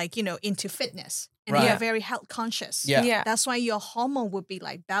 into fitness. And you're very health conscious. Yeah. That's why your hormone would be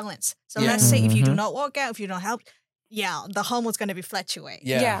balanced. So let's say if you do not work out, if you don't help, the hormone's going to fluctuate.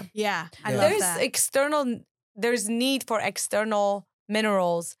 Yeah. I love that. There's need for external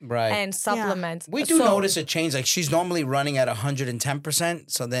minerals and supplements. We do notice a change. Like, she's normally running at 110%.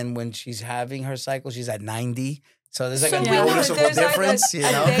 So then when she's having her cycle, she's at 90. So there's a noticeable difference, a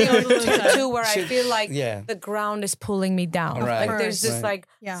day or 2 where I feel like the ground is pulling me down. Right. Like there's this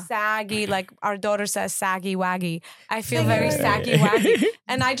saggy, like our daughter says, saggy waggy. I feel very saggy waggy.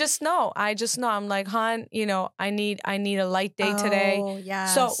 And I just know. I'm like, hon, I need a light day today.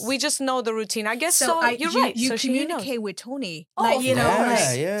 Yes. So we just know the routine. I guess you're right. You so communicate with Tony.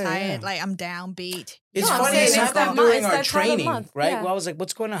 Tired, like I'm downbeat. It's funny, it happened during our training, right? Well, I was like,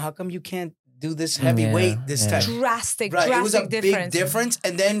 what's going on? How come you can't do this heavy weight this time? Drastic it was a difference. Big difference.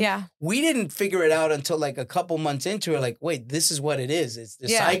 And then we didn't figure it out until like a couple months into it. Like, wait, this is what it is. It's the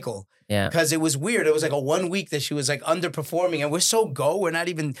cycle. Yeah. Because it was weird. It was like a 1 week that she was like underperforming. And we're so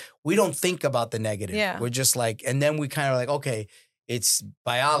we don't think about the negative. Yeah. We're just like, and then we kind of like, okay, it's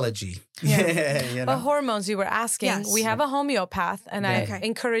biology. Yeah. But hormones, you were asking, we have a homeopath, and I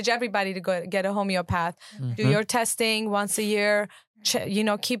encourage everybody to go get a homeopath. Do your testing once a year.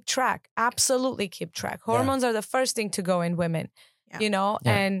 Keep track. Absolutely keep track. Hormones are the first thing to go in women,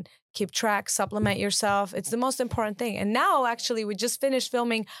 and keep track, supplement yourself. It's the most important thing. And now, actually, we just finished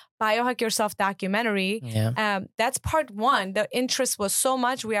filming Biohack Yourself documentary. Yeah. That's part 1. The interest was so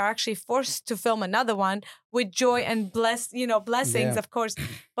much, we are actually forced to film another one with joy and blessings, of course.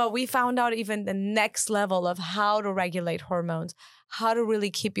 But we found out even the next level of how to regulate hormones, how to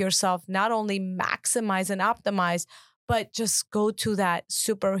really keep yourself not only maximize and optimize, but just go to that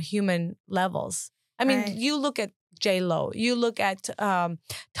superhuman levels. I mean, you look at J-Lo, you look at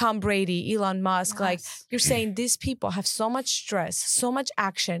Tom Brady, Elon Musk, like you're saying these people have so much stress, so much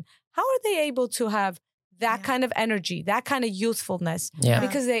action. How are they able to have that kind of energy, that kind of youthfulness? Yeah.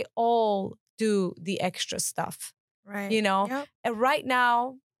 Because they all do the extra stuff, right? And right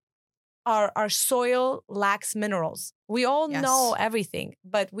now, our soil lacks minerals. We all know everything,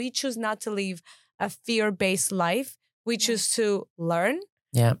 but we choose not to live a fear-based life. We choose to learn,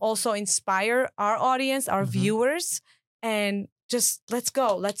 also inspire our audience, our viewers, and just let's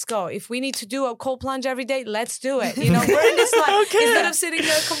go. If we need to do a cold plunge every day, let's do it. You know, we're in this life. Instead of sitting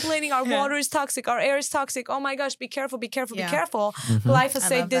there complaining our water is toxic, our air is toxic. Oh my gosh, be careful, be careful, be careful.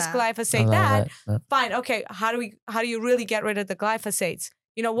 Glyphosate this, glyphosate that. Fine. Okay. How do you really get rid of the glyphosates?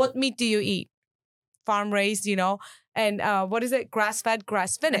 You know, what meat do you eat? Farm raised, you know, and what is it? Grass fed,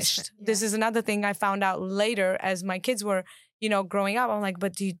 grass finished. This is another thing I found out later as my kids were, you know, growing up. I'm like,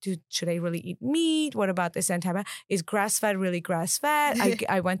 but should I really eat meat? What about this antibiotic? Is grass fed really grass fed?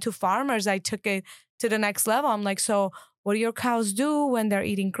 I went to farmers. I took it to the next level. I'm like, so what do your cows do when they're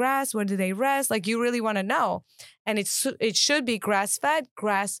eating grass? Where do they rest? Like, you really want to know. And it should be grass fed,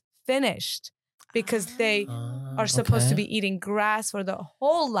 grass finished, because they are supposed to be eating grass for the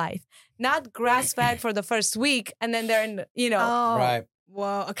whole life, not grass fed for the first week. And then they're in, you know. Right.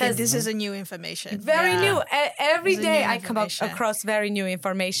 Well, okay, this is a new information. Very new. Every day I come across very new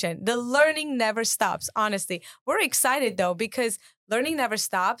information. The learning never stops, honestly. We're excited, though, because learning never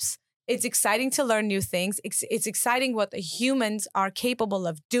stops. It's exciting to learn new things. It's exciting what the humans are capable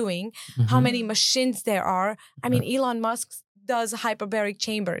of doing, how many machines there are. I mean, Elon Musk does hyperbaric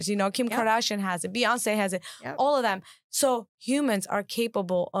chambers. You know, Kim Kardashian has it. Beyonce has it. All of them. So humans are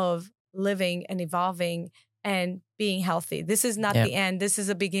capable of living and evolving and being healthy. This is not the end. This is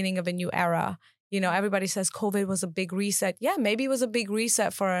the beginning of a new era. You know, everybody says COVID was a big reset. Yeah, maybe it was a big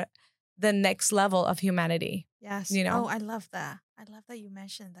reset for the next level of humanity. Yes. You know? Oh, I love that. I love that you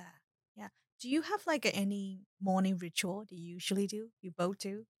mentioned that. Yeah. Do you have like any morning ritual that you usually do? You both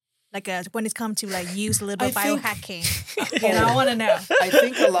do? Like when it comes to like use a little biohacking. You know, I want to know. I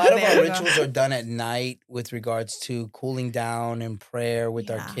think a lot of our rituals are done at night with regards to cooling down and prayer with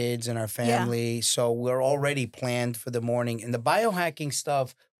our kids and our family. So we're already planned for the morning. And the biohacking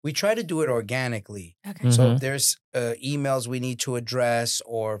stuff, we try to do it organically. Okay. So if there's emails we need to address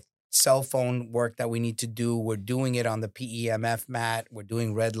or cell phone work that we need to do, we're doing it on the PEMF mat. We're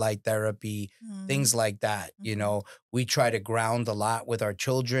doing red light therapy, things like that. You know, we try to ground a lot with our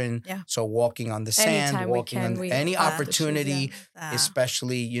children. Yeah. So walking on the sand, anytime walking on any opportunity,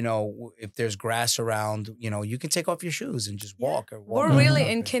 especially, Yeah. you know, if there's grass around, you know, you can take off your shoes and just walk. Or walk We're really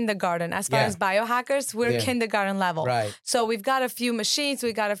in kindergarten. As far as biohackers, we're kindergarten level. Right. So we've got a few machines,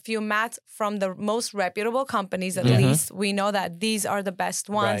 we got a few mats from the most reputable companies. At least we know that these are the best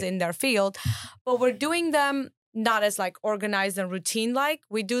ones in their field. But we're doing them not as like organized and routine like.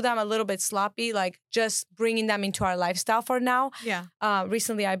 We do them a little bit sloppy, like just bringing them into our lifestyle for now. Yeah.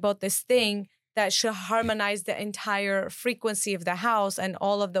 Recently, I bought this thing that should harmonize the entire frequency of the house, and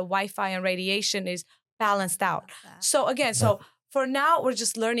all of the Wi-Fi and radiation is balanced out. So again, for now, we're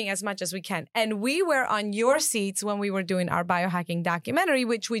just learning as much as we can. And we were on your seats when we were doing our biohacking documentary,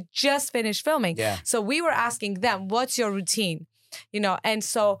 which we just finished filming. Yeah. So we were asking them, what's your routine? You know, and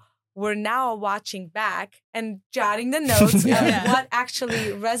so we're now watching back and jotting the notes of what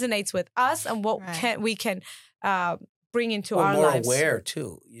actually resonates with us and what we can bring into our lives. More aware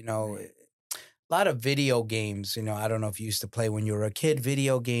too, you know. A lot of video games, you know, I don't know if you used to play when you were a kid,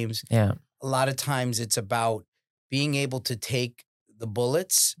 video games. Yeah. A lot of times it's about being able to take the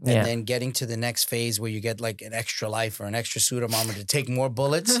bullets and then getting to the next phase where you get like an extra life or an extra suit of armor to take more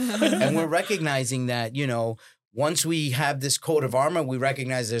bullets. And we're recognizing that, you know, once we have this coat of armor, we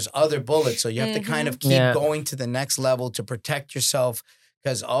recognize there's other bullets. So you have to kind of keep going to the next level to protect yourself.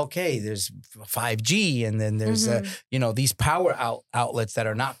 Because, okay, there's 5G and then there's, you know, these power outlets that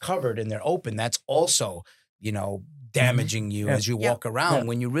are not covered and they're open. That's also, you know, damaging you as you walk around.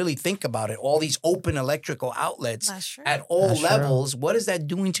 When you really think about it, all these open electrical outlets at all levels, what is that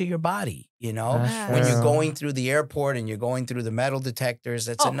doing to your body? You know, when you're going through the airport and you're going through the metal detectors,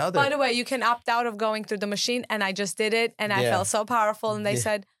 that's another. By the way, you can opt out of going through the machine. And I just did it and I felt so powerful. And they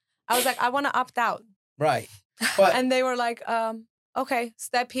said, I was like, I want to opt out. Right. But and they were like, okay,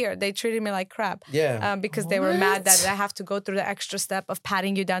 step here. They treated me like crap. Yeah. Because they were mad that I have to go through the extra step of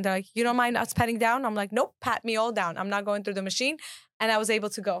patting you down. They're like, you don't mind us patting down? I'm like, nope, pat me all down. I'm not going through the machine. And I was able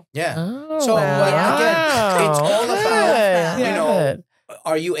to go. Yeah. So again, it's all about, you know,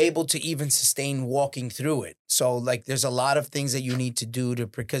 are you able to even sustain walking through it? So like there's a lot of things that you need to do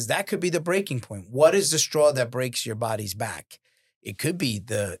because that could be the breaking point. What is the straw that breaks your body's back? It could be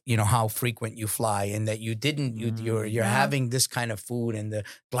the, you know, how frequent you fly and that you didn't, you're having this kind of food and the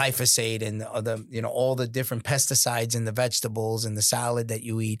glyphosate and the, you know, all the different pesticides in the vegetables and the salad that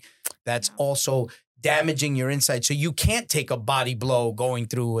you eat. That's also damaging your inside. So you can't take a body blow going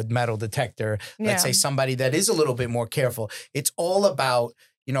through a metal detector. Let's say somebody that is a little bit more careful. It's all about,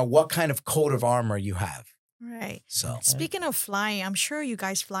 you know, what kind of coat of armor you have. Right. So speaking of flying, I'm sure you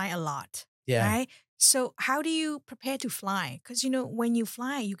guys fly a lot. Yeah. Right. So how do you prepare to fly? Because, when you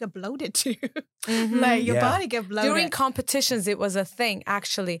fly, you get bloated too. Mhm. Like your Yeah. body get bloated. During competitions, it was a thing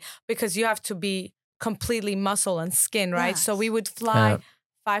actually, because you have to be completely muscle and skin, right? So we Yes. would fly Yeah.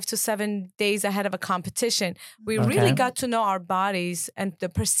 5 to 7 days ahead of a competition. We Okay. really got to know our bodies and the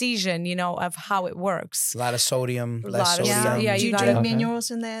precision, of how it works. A lot of sodium, A less lot of sodium. sodium. Yeah, Do you you drink gotta- Okay.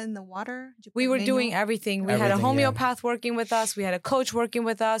 minerals in there in the water? Do you We put were doing mineral? everything. We had a Everything, yeah. homeopath working with us. We had a coach working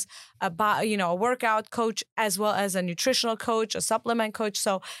with us, a workout coach, as well as a nutritional coach, a supplement coach.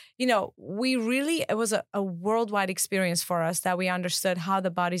 So, it was a worldwide experience for us that we understood how the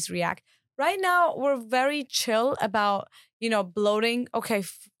bodies react. Right now, we're very chill about, bloating. Okay,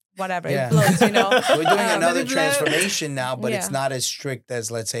 whatever, Yeah. it bloats, We're doing another It bloats. transformation now, but it's Yeah. not as strict as,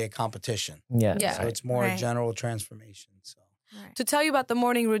 let's say, a competition. Yeah. Yeah. So it's more a Right. general transformation. So Right. To tell you about the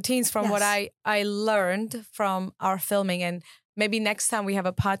morning routines from what Yes. I learned from our filming, and maybe next time we have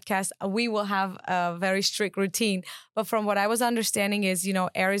a podcast, we will have a very strict routine. But from what I was understanding is,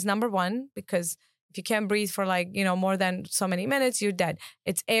 air is number one, because if you can't breathe for more than so many minutes, you're dead.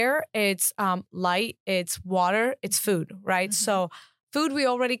 It's air, it's light, it's water, it's food, right? Mhm. So food, we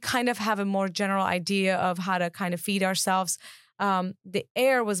already kind of have a more general idea of how to kind of feed ourselves. The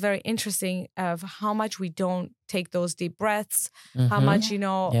air was very interesting of how much we don't take those deep breaths, how Mhm. much,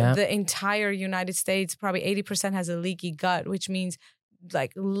 Yeah. the entire United States, probably 80% has a leaky gut, which means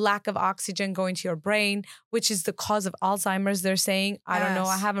like lack of oxygen going to your brain, which is the cause of Alzheimer's, they're saying. I don't know.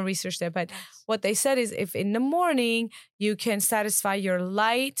 I Yes. haven't researched it, but Yes. what they said is if in the morning you can satisfy your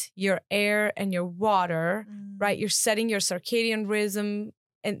light, your air, and your water, right? You're setting your circadian rhythm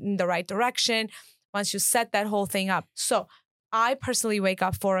in the right direction once you set that whole thing up. So I personally wake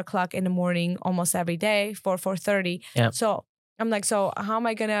up 4 o'clock in the morning almost every day, 4:30. Yeah. So I'm like, so how am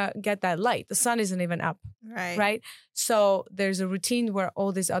I going to get that light? The sun isn't even up, Right. right? So there's a routine where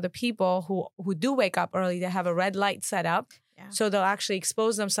all these other people who do wake up early, they have a red light set up. Yeah. So they'll actually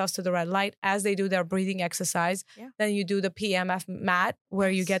expose themselves to the red light as they do their breathing exercise. Yeah. Then you do the PMF mat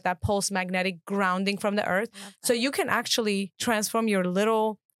where you Yes. get that pulse magnetic grounding from the earth. I love So that. you can actually transform your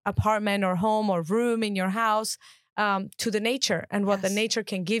little apartment or home or room in your house to the nature and what the Yes. nature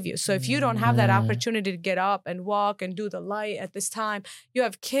can give you. So if you don't have that Mm. opportunity to get up and walk and do the light at this time, you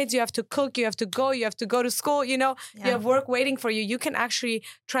have kids, you have to cook, you have to go to school, you have work waiting for you. You can actually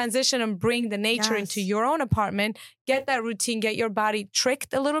transition and bring the nature into Yes. your own apartment, get that routine, get your body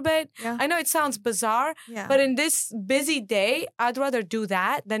tricked a little bit. Yeah. I know it sounds bizarre, Yeah. but in this busy day, I'd rather do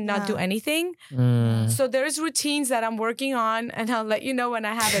that than not do Yeah. anything. Mm. So there's routines that I'm working on, and I'll let you know when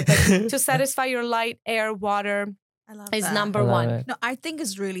I have it. But to satisfy your light, air, water I love is that. number I love one. it. No, I think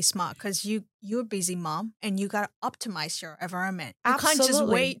it's really smart because you're a busy mom and you gotta optimize your environment. You can't just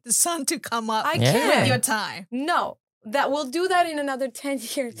Absolutely. wait the sun to come up I Yeah. can't. with your time. No, that we'll do that in another 10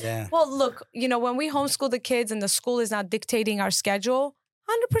 years. yeah. Well, look, when we homeschool the kids and the school is not dictating our schedule,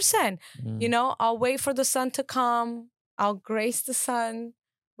 100%. Mm. I'll wait for the sun to come. I'll grace the sun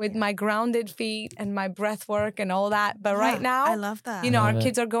with my grounded feet and my breath work and all that. But right Yeah, now, I love that. our Love it.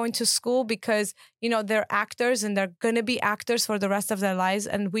 kids are going to school because, they're actors and they're going to be actors for the rest of their lives.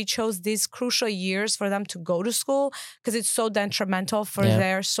 And we chose these crucial years for them to go to school because it's so detrimental for Yeah.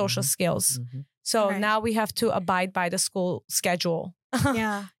 their social skills. Mhm. So Right. now we have to abide by the school schedule.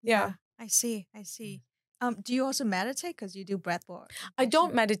 Yeah. Yeah. I see. Do you also meditate? Because you do breath work. I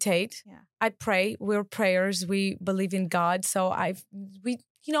don't meditate. Yeah. I pray. We're prayers. We believe in God. So I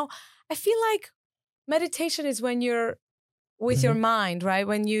feel like meditation is when you're with your mind, right?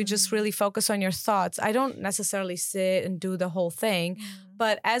 When you just really focus on your thoughts. I don't necessarily sit and do the whole thing.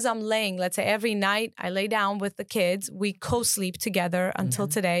 But as I'm laying, let's say every night I lay down with the kids, we co-sleep together until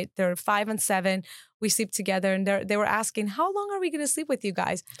today. They're 5 and 7. We sleep together, and they were asking, how long are we going to sleep with you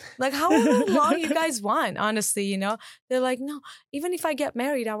guys? Like, how long you guys want, honestly, They're like, no, even if I get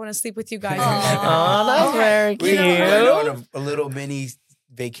married, I want to sleep with you guys. Oh, that's very We cute. went on a little mini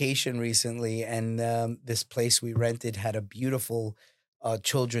vacation recently, and this place we rented had a beautiful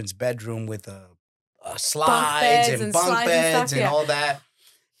children's bedroom with slides beds and and bunk slides and beds stuff, and yeah. all that.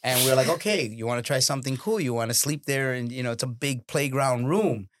 And we are like, okay, you want to try something cool? You want to sleep there? And, it's a big playground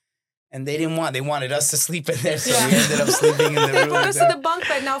room. And they wanted us to sleep in there. So we Yeah. ended up sleeping in the They room. put us in the bunk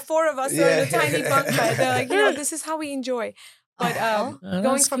bed. Now 4 of us are in a Yeah. tiny bunk bed. They're like, this is how we enjoy. But Oh, going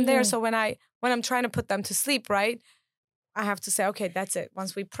that's from there, cute. so when I'm trying to put them to sleep, right, I have to say, okay, that's it.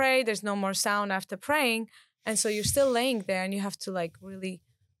 Once we pray, there's no more sound after praying. And so you're still laying there and you have to like really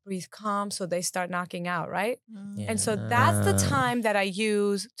breathe calm so they start knocking out, right? And so that's the time that I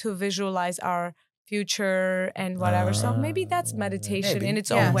use to visualize our future and whatever. So maybe that's meditation in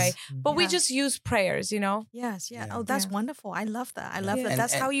its own way. But we just use prayers, you know? Yes, yeah. Oh, that's wonderful. I love that. I love that. And-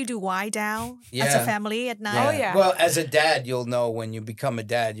 That's and- how you do wind down as a family at night. Oh, yeah. Well, as a dad, you'll know when you become a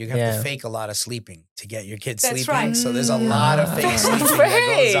dad, you have Yeah. to fake a lot of sleeping to get your kids That's sleeping. right. So there's a lot of fake That's sleeping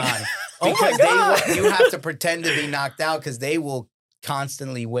right. that goes on. Oh my Because God. you have to pretend to be knocked out because they will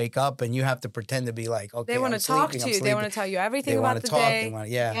constantly wake up and you have to pretend to be like, okay, They want I'm to talk sleeping, to I'm you. They want to sleeping. tell you everything They about want the to talk. day. They want,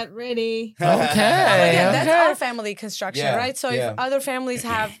 yeah. Get ready. Okay. Again, that's okay. our family construction, Yeah, right? So yeah. if other families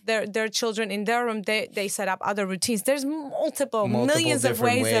have their children in their room, they set up other routines. There's multiple millions of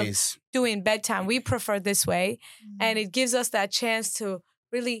different ways of doing bedtime. We prefer this way, and it gives us that chance to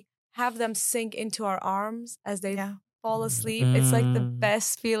really have them sink into our arms as they fall asleep. It's like the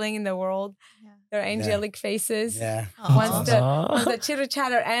best feeling in the world. Yeah. Their angelic faces. Yeah. Once the chitter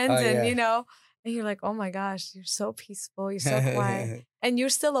chatter ends, Oh, yeah. and you know, and you're like, oh my gosh, you're so peaceful, you're so quiet, and you're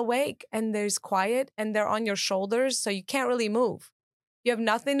still awake, and there's quiet, and they're on your shoulders, so you can't really move. You have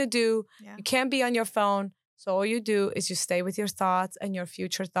nothing to do. Yeah. You can't be on your phone. So all you do is you stay with your thoughts and your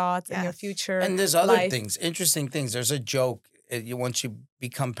future thoughts and your future. And there's other life. things, interesting things. There's a joke. Once you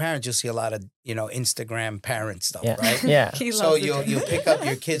become parents, you'll see a lot of, Instagram parent stuff, Yeah. right? Yeah. He So loves it. you'll pick up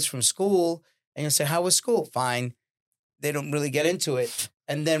your kids from school and you'll say, how was school? Fine. They don't really get into it.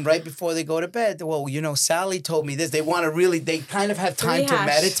 And then right before they go to bed, well, Sally told me this. They kind of have time to Rehash.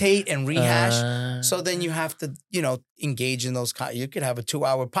 meditate and rehash. So then you have to, engage in those. You could have a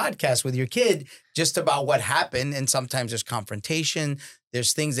 2-hour podcast with your kid just about what happened. And sometimes there's confrontation.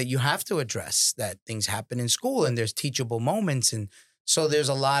 There's things that you have to address, that things happen in school and there's teachable moments. And so there's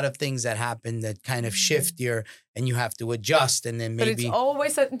a lot of things that happen that kind of shift and you have to adjust. And then maybe. But it's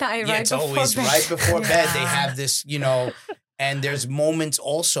always at night, Yeah, right? it's before always bed. right before bed. They have this, and there's moments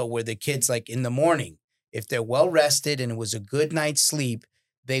also where the kids, like in the morning, if they're well rested and it was a good night's sleep,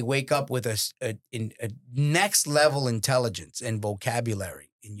 they wake up with a next level intelligence and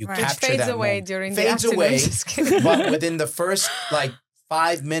vocabulary, and you Which capture fades that away moment. during the Fades afternoon. away, Just kidding. but within the first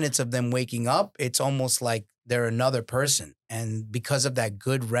 5 minutes of them waking up, it's almost like they're another person, and because of that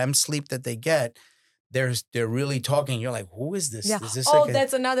good REM sleep that they get. They're really talking. You're like, who is this? Yeah. Is this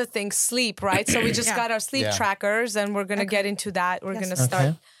That's another thing, sleep, right? So we just got our sleep trackers, and we're gonna get into that. We're gonna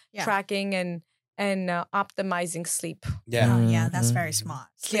start tracking and optimizing sleep. Yeah. Oh, yeah, that's very smart.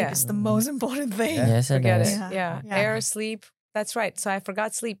 Sleep is the most important thing. Yes, it Forget is. it. Yeah. Yeah. Air, sleep. That's right. So I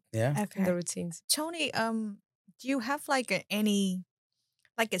forgot sleep Yeah. in Okay. the routines. Tony, do you have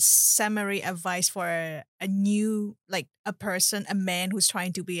a summary advice for a new, a person, a man who's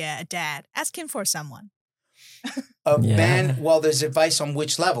trying to be a dad, asking for someone? Man, well, there's advice on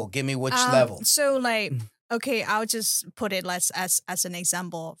which level. Give me which level. So okay, I'll just put it as an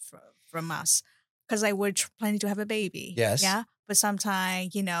example from us, because we're planning to have a baby. Yes. Yeah. But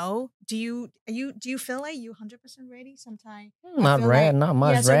sometimes, do you feel like you 100% ready? Sometimes Not ready, not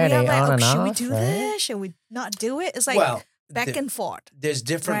much ready. We are On and should we off, do right? this? Should we not do it? It's back and forth. There's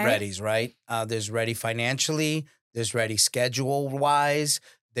different Right? readies, right? There's ready financially. There's ready schedule-wise.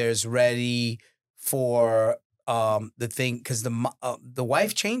 There's ready for the thing, because the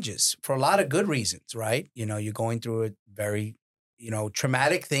wife changes for a lot of good reasons, right? You're going through a very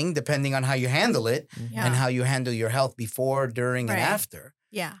traumatic thing, depending on how you handle it and how you handle your health before, during, and Right. after.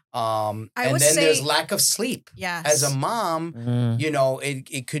 Yeah. And would then there's say- lack of sleep. Yes. As a mom, Mm.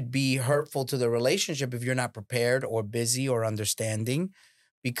 it could be hurtful to the relationship if you're not prepared or busy or understanding,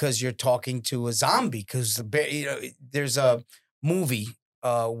 because you're talking to a zombie. Because there's a movie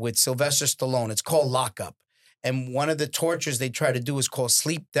with Sylvester Stallone. It's called Lockup. And one of the tortures they try to do is called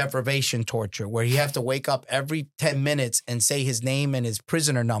sleep deprivation torture, where you have to wake up every 10 minutes and say his name and his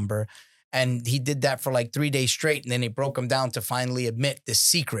prisoner number. And he did that for 3 days straight. And then they broke him down to finally admit this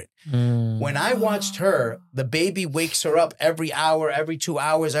secret. When I watched her, the baby wakes her up every hour, every 2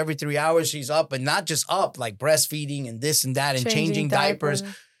 hours, every 3 hours. She's up, and not just up, like breastfeeding and this and that and changing diapers.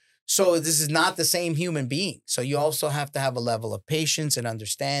 So this is not the same human being. So you also have to have a level of patience and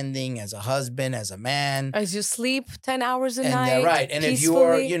understanding as a husband, as a man. As you sleep 10 hours a And night. right. And if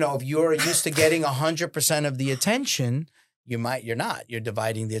you're used to getting 100% of the attention, you're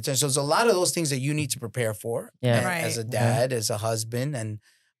dividing the attention. So there's a lot of those things that you need to prepare for as a dad, as a husband. And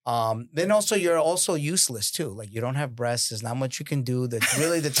then also you're also useless too. You don't have breasts. There's not much you can do. That's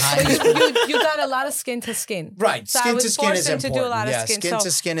really the time. you got a lot of skin to skin. Right. So I Skin was to skin forced is into important. do a lot of skin. Skin So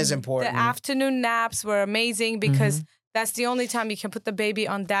to skin is important. The afternoon naps were amazing because that's the only time you can put the baby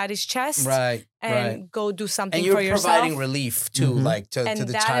on daddy's chest. Right. And go do something and you're for yourself. providing relief too, to the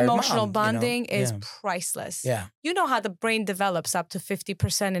that tired emotional mom, bonding is priceless. Yeah. You know how the brain develops up to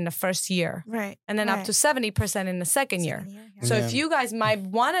 50% in the first year. Right. And then up to 70% in the second year. So if you guys, my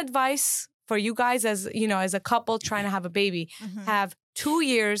one advice for you guys as, as a couple trying to have a baby, have 2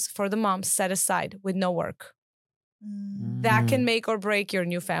 years for the mom set aside with no work. That can make or break your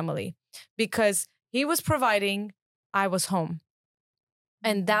new family, because he was providing, I was home.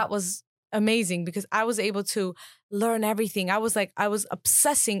 And that was amazing because I was able to learn everything. I was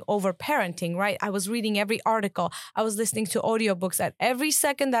obsessing over parenting, right? I was reading every article. I was listening to audiobooks at every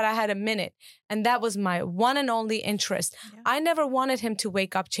second that I had a minute. And that was my one and only interest. Yeah. I never wanted him to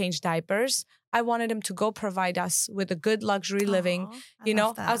wake up, change diapers. I wanted him to go provide us with a good luxury living.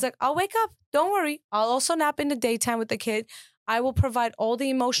 I was like, I'll wake up. Don't worry. I'll also nap in the daytime with the kid. I will provide all the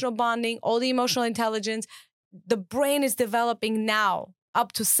emotional bonding, all the emotional intelligence. The brain is developing now.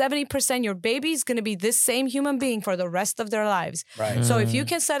 Up to 70%, your baby is going to be this same human being for the rest of their lives. Right. So if you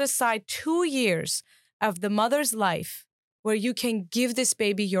can set aside 2 years of the mother's life where you can give this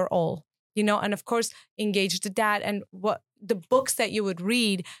baby your all, and of course, engage the dad, and what the books that you would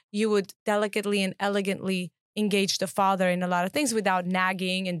read, you would delicately and elegantly engage the father in a lot of things without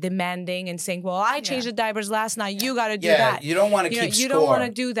nagging and demanding and saying, well, I changed the diapers last night. You got to do that. You don't want to keep score. You don't want to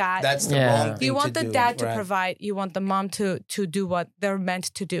do that. That's the wrong thing You want to the do. dad to provide. You want the mom to do what they're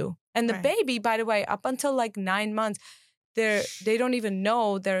meant to do. And the baby, by the way, up until like 9 months, they don't even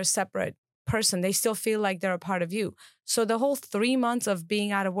know they're a separate person. They still feel like they're a part of you. So the whole 3 months of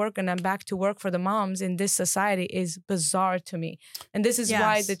being out of work and then back to work for the moms in this society is bizarre to me. And this is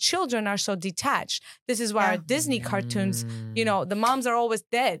why the children are so detached. This is why our Disney cartoons, the moms are always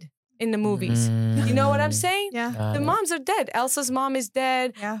dead in the movies. You know what I'm saying? Yeah. The moms are dead. Elsa's mom is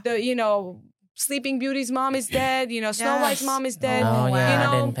dead. Yeah. Sleeping Beauty's mom is dead. Snow White's mom is dead. Oh, yeah,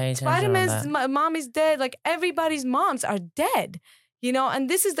 I didn't pay attention on Spider-Man's that. mom is dead. Like everybody's moms are dead. And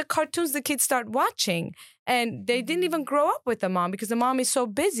this is the cartoons the kids start watching. And they didn't even grow up with the mom because the mom is so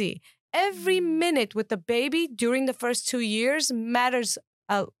busy. Every minute with the baby during the first 2 years matters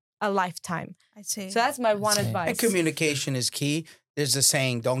a lifetime. I see. So that's my one advice. And communication is key. There's a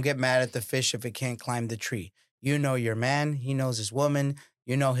saying, don't get mad at the fish if it can't climb the tree. You know your man. He knows his woman.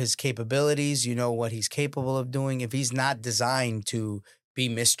 You know his capabilities. You know what he's capable of doing. If he's not designed to be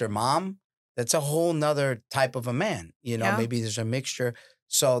Mr. Mom, that's a whole nother type of a man. Maybe there's a mixture.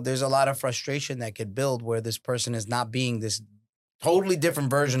 So there's a lot of frustration that could build where this person is not being this totally different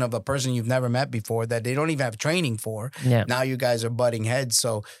version of a person you've never met before that they don't even have training for. Yeah. Now you guys are butting heads.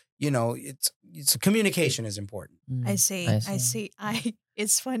 So, it's communication is important. I see.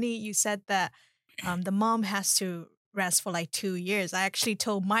 It's funny you said that the mom has to rest for like 2 years. I actually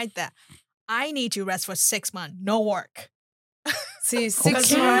told Mike that I need to rest for 6 months, no work. See,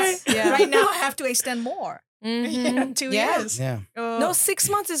 6 months. Right now I have to extend more. 2 years. Yeah. No, 6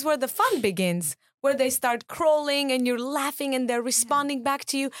 months is where the fun begins, where they start crawling and you're laughing and they're responding back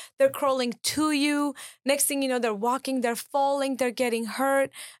to you. They're crawling to you. Next thing you know, they're walking, they're falling, they're getting hurt,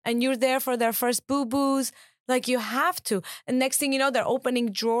 and you're there for their first boo-boos. Like you have to. And next thing you know, they're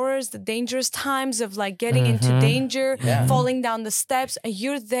opening drawers, the dangerous times of like getting into danger, falling down the steps. And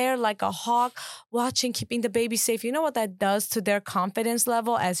you're there like a hawk watching, keeping the baby safe. You know what that does to their confidence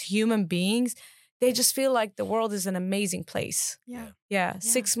level as human beings? They just feel like the world is an amazing place. Yeah.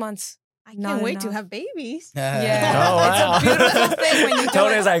 6 months. I can't wait to have babies. Yeah. Oh, wow. It's a beautiful thing when you do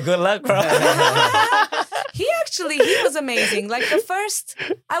Tony's it. like, good luck, bro. He was amazing. Like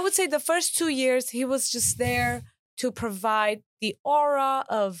I would say the first 2 years, he was just there to provide the aura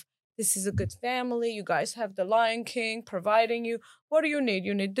of, this is a good family. You guys have the Lion King providing you. What do you need?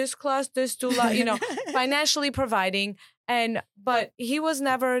 You need this class, this, financially providing. But he was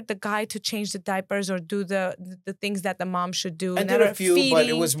never the guy to change the diapers or do the things that the mom should do. I did a few, but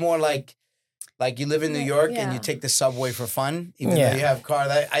it was more like you live in New York and you take the subway for fun, even though you have car.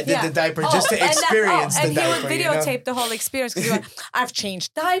 I did the diaper just to experience the diaper. And he would videotape the whole experience because he was like, I've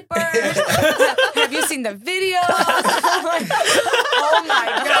changed diapers. Have you seen the video? Like, oh my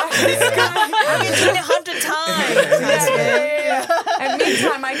gosh, this guy. I've been doing it 100 times. And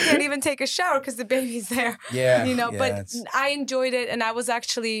meantime, I can't even take a shower because the baby's there. But I enjoyed it, and I was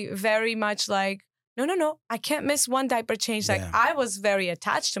actually very much like, no, I can't miss one diaper change. Like I was very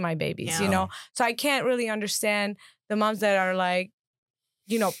attached to my babies, so I can't really understand the moms that are like,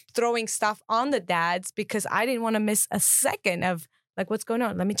 throwing stuff on the dads because I didn't want to miss a second of like, what's going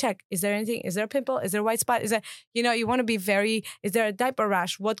on? Let me check. Is there anything? Is there a pimple? Is there a white spot? Is there, you want to be is there a diaper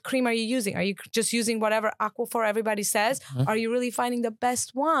rash? What cream are you using? Are you just using whatever Aquaphor everybody says? Are you really finding the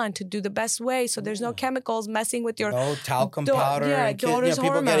best one to do the best way? So there's no chemicals messing with your talcum powder. Daughter's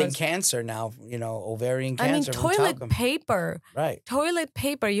people hormones. getting cancer now, ovarian cancer. I mean, toilet paper. Right. Toilet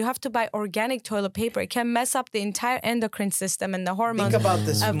paper. You have to buy organic toilet paper. It can mess up the entire endocrine system and the hormones. Think about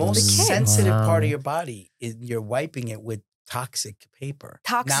this most sensitive part of your body. You're wiping it with toxic paper.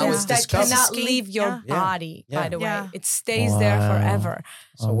 Toxins Now it's that discovered. cannot leave your Yeah. body, by Yeah. the way. Yeah. It stays there Wow. forever.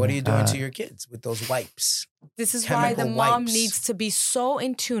 So Oh what are my you doing to God. your kids with those wipes? This is why the Chemical mom wipes. needs to be so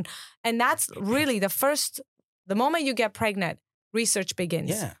in tune. And that's really the moment you get pregnant, research begins.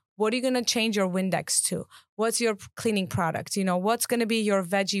 Yeah. What are you going to change your Windex to? What's your cleaning product? What's going to be your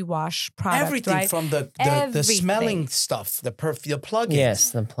veggie wash product, Everything right? from the Everything. smelling stuff, the perfume, the plug-ins.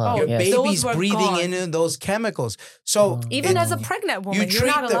 Yes, the plug. Your yes. baby's Those were breathing gone. in those chemicals. So Even as a Mm. pregnant you woman, you're treat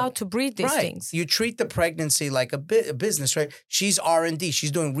not the- allowed to breathe these right. things. You treat the pregnancy like a business, right? She's R&D.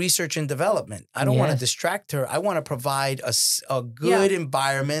 She's doing research and development. I don't want to Yes. distract her. I want to provide a good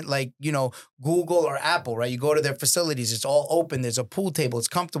environment like, Google or Apple, right? You go to their facilities. It's all open. There's a pool table. It's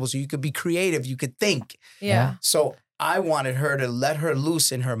comfortable. So you could be creative. You could think. Yeah. So I wanted her to let her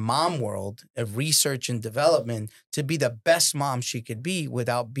loose in her mom world of research and development to be the best mom she could be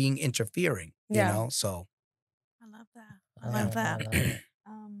without being interfering, Yeah. So. I love that. I love that.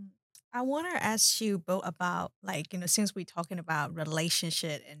 I want to ask you both about, since we're talking about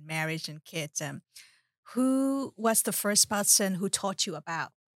relationship and marriage and kids, who was the first person who taught you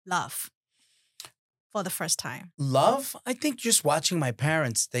about love for the first time? Love, I think just watching my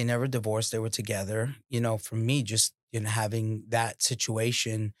parents, they never divorced. They were together. For me, just, having that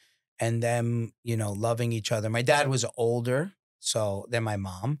situation and them, loving each other. My dad was older than my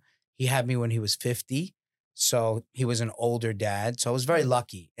mom. He had me when he was 50. So he was an older dad. So I was very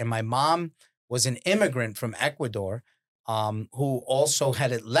lucky. And my mom was an immigrant from Ecuador who also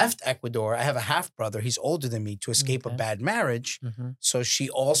had left Ecuador. I have a half brother. He's older than me to escape a bad marriage. Mm-hmm. So she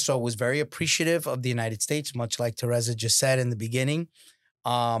also was very appreciative of the United States, much like Tereza just said in the beginning,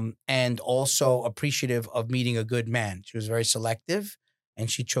 and also appreciative of meeting a good man. She was very selective, and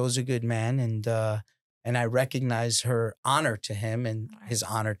she chose a good man, and I recognize her honor to him and his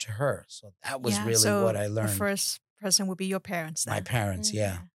honor to her. So that was really what I learned. The first person would be your parents then. My parents,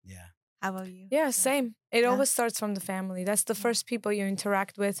 yeah. How about you? Yeah, same. It always starts from the family. That's the first people you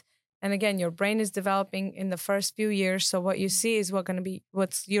interact with. And again, your brain is developing in the first few years. So what you see is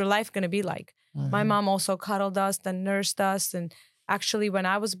what's your life going to be like. Mm-hmm. My mom also cuddled us and nursed us. And actually, when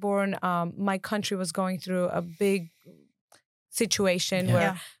I was born, my country was going through a big situation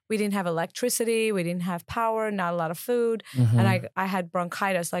where we didn't have electricity, we didn't have power, not a lot of food. Mm-hmm. And I had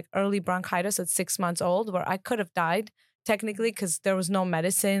bronchitis, like early bronchitis at 6 months old, where I could have died technically because there was no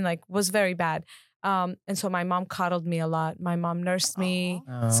medicine, was very bad. And so my mom coddled me a lot. My mom nursed me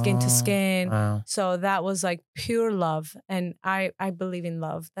skin to skin. Wow. So that was like pure love. And I believe in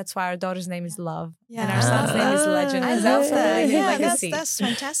love. That's why our daughter's name is Love. Yeah. And our son's name is Legend. I Because love that's that. the Yeah, legacy. that's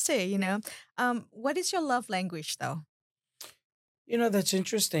fantastic. What is your love language though? That's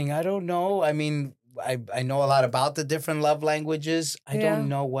interesting. I don't know. I mean, I know a lot about the different love languages. I don't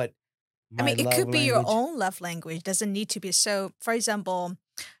know what it love could be your language- own love language. Doesn't need to be. So, for example,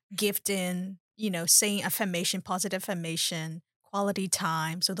 gifting, saying affirmation, positive affirmation, quality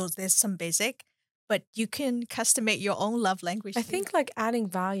time. So there's some basic, but you can customate your own love language. I think adding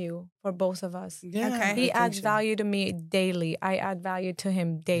value for both of us. Yeah, Okay. He I adds think so. value to me daily. I add value to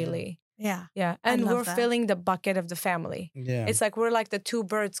him daily. Yeah. Yeah. I And love we're that. filling the bucket of the family. Yeah. It's like we're like the two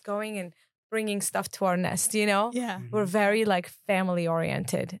birds going and bringing stuff to our nest, Yeah. We're very family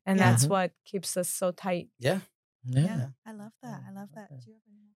oriented. And Yeah. that's what keeps us so tight. Yeah. Yeah. I love that. I love that. Do you have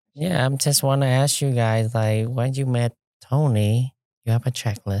any more questions? Yeah, I'm just want to ask you guys, when you met Tony, you have a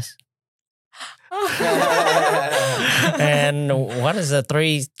checklist. And what is the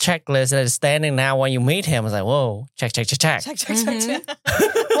 3 checklists that is standing now when you meet him? It's like, whoa, check. Check.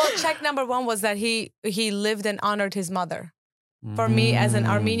 Well, check number 1 was that he lived and honored his mother. For me, as an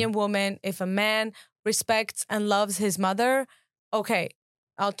Armenian woman, if a man respects and loves his mother, okay,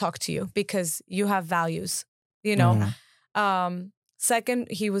 I'll talk to you because you have values, Second,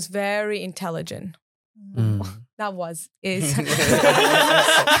 he was very intelligent. That is.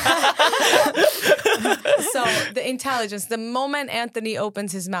 So the intelligence, the moment Anthony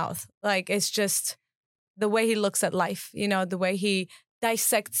opens his mouth, it's just the way he looks at life, the way he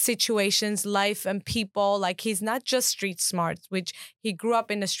dissects situations, life and people. He's not just street smart, which he grew up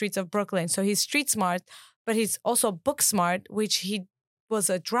in the streets of Brooklyn. So he's street smart, but he's also book smart, which he was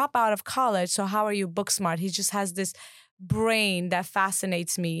a dropout of college. So how are you book smart? He just has this brain that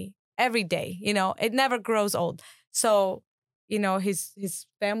fascinates me every day. It never grows old. So, his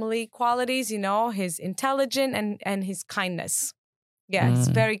family qualities, his intelligence and his kindness. Yeah, he's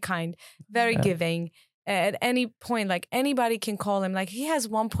very kind, very giving. At any point, anybody can call him. He has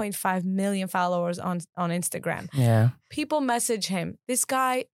 1.5 million followers on Instagram. Yeah. People message him. This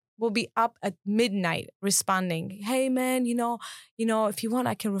guy will be up at midnight responding, hey man, if you want,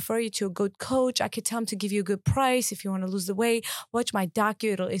 I can refer you to a good coach. I could tell him to give you a good price. If you want to lose the weight, watch my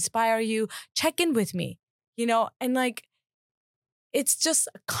docu, it'll inspire you. Check in with me, and like, it's just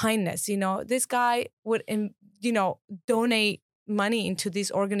a kindness, this guy would, donate money into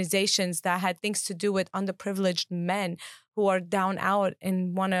these organizations that had things to do with underprivileged men who are down out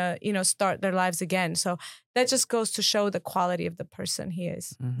and want to, start their lives again. So that just goes to show the quality of the person he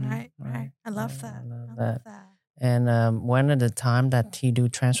is. Mm-hmm. Right. I love that. I love that. And when at the time that he do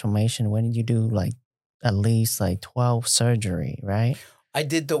transformation, when did you do like at least like 12 surgery, right? I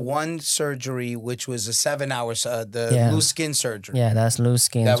did the one surgery, which was a 7 hours, loose skin surgery. Yeah, that's loose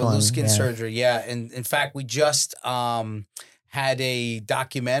skin. That was loose skin surgery, yeah. And in fact, we just had a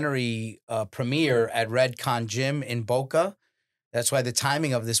documentary premiere at Redcon Gym in Boca. That's why the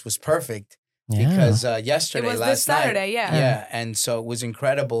timing of this was perfect. Because yesterday, it was last this Saturday, night, yeah. And so it was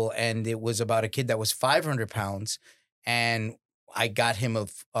incredible. And it was about a kid that was 500 pounds. And I got him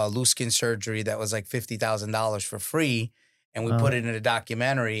a loose skin surgery that was like $50,000 for free. And we put it in a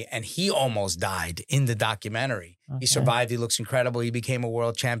documentary, and he almost died in the documentary. Okay. He survived. He looks incredible. He became a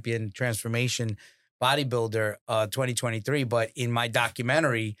world champion transformation bodybuilder 2023. But in my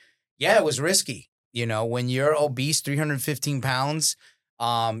documentary, it was risky. When you're obese, 315 pounds,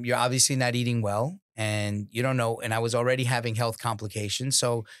 you're obviously not eating well, and you don't know. And I was already having health complications.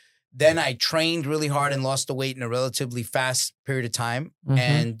 So then I trained really hard and lost the weight in a relatively fast period of time. Mm-hmm.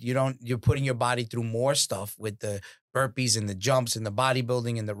 And you're putting your body through more stuff with the burpees and the jumps and the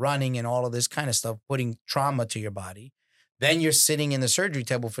bodybuilding and the running and all of this kind of stuff, putting trauma to your body. Then you're sitting in the surgery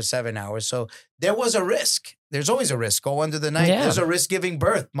table for 7 hours. So there was a risk. There's always a risk. Go under the knife. Yeah. There's a risk giving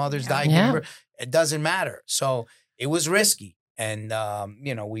birth. Mothers die giving birth. It doesn't matter. So it was risky. And,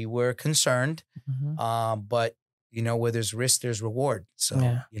 we were concerned. Mm-hmm. But, where there's risk, there's reward.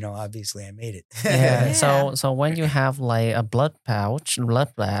 So, obviously I made it. Yeah. So when you have like a blood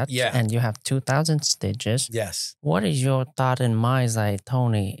bath, and you have 2,000 stitches. Yes. What is your thought in mind? Like,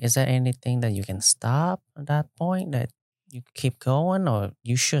 Tony, is there anything that you can stop at that point, that you keep going, or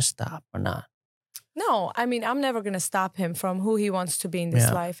you should stop or not? No, I mean, I'm never going to stop him from who he wants to be in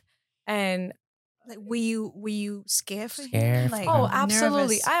this life. And like, were you scared for him? Like,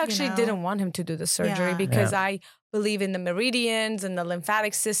 absolutely. Nervous, I actually didn't want him to do the surgery because I believe in the meridians and the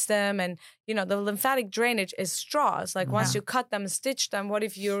lymphatic system. And, the lymphatic drainage is straws. Like, once you cut them, stitch them, what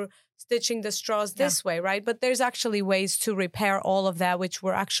if you're stitching the straws this way, right? But there's actually ways to repair all of that, which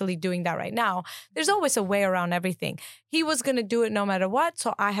we're actually doing that right now. There's always a way around everything. He was going to do it no matter what,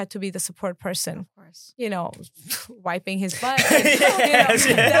 so I had to be the support person. Of course. Wiping his butt. And,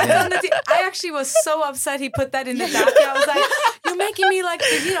 I actually was so upset he put that in the doc. I was like, you're making me like,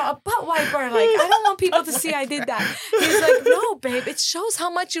 a butt wiper. Like, I don't want people to see I did that. He's like, no, babe, it shows how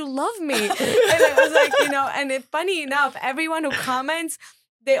much you love me. And I was like, and funny enough, everyone who comments,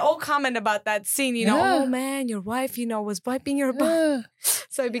 they all comment about that scene, oh man, your wife, was wiping your butt.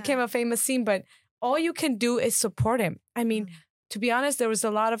 So it became a famous scene, but all you can do is support him. I mean, to be honest, there was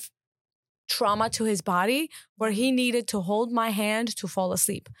a lot of trauma to his body where he needed to hold my hand to fall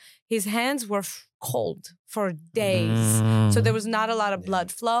asleep. His hands were cold for days. So there was not a lot of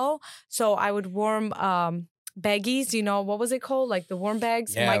blood flow. So I would warm baggies, what was it called? Like the warm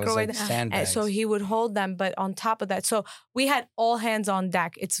bags, microwave. It was like sandbags. So he would hold them, but on top of that, so we had all hands on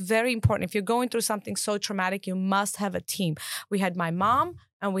deck. It's very important. If you're going through something so traumatic, you must have a team. We had my mom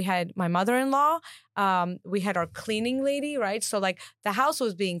and we had my mother-in-law. We had our cleaning lady, right? So like the house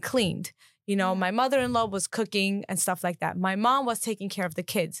was being cleaned. My mother-in-law was cooking and stuff like that. My mom was taking care of the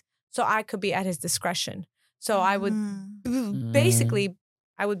kids. So I could be at his discretion. So I would basically,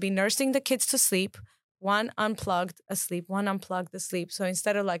 I would be nursing the kids to sleep. One unplugged asleep, one unplugged asleep. So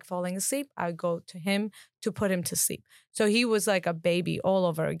instead of like falling asleep, I would go to him to put him to sleep. So he was like a baby all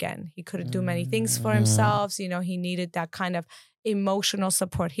over again. He couldn't do many things for himself. He needed that kind of emotional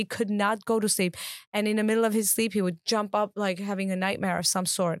support. He could not go to sleep. And in the middle of his sleep, he would jump up like having a nightmare of some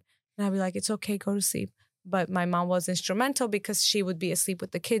sort. And I'd be like, it's okay, go to sleep. But my mom was instrumental because she would be asleep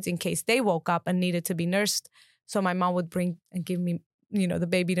with the kids in case they woke up and needed to be nursed. So my mom would bring and give me, the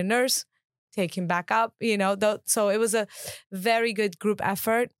baby to nurse, take him back up, So it was a very good group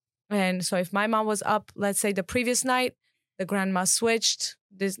effort. And so if my mom was up, let's say the previous night, the grandma switched.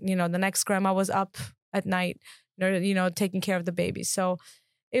 The next grandma was up at night, taking care of the baby. So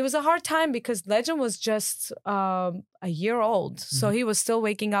it was a hard time because Legend was just a year old. So he was still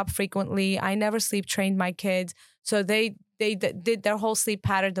waking up frequently. I never sleep trained my kids. So they did their whole sleep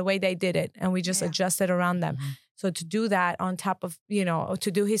pattern the way they did it. And we just adjusted around them. So to do that on top of,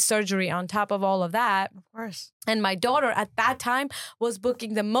 to do his surgery on top of all of that. Of course. And my daughter at that time was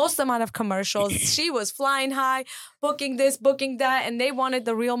booking the most amount of commercials. She was flying high, booking this, booking that, and they wanted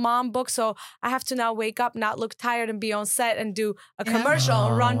the Real Mom book. So I have to now wake up, not look tired, and be on set and do a commercial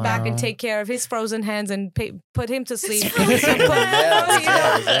and run back and take care of his frozen hands and put him to sleep. Put the son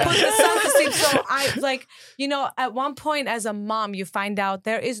to sleep. So at one point as a mom, you find out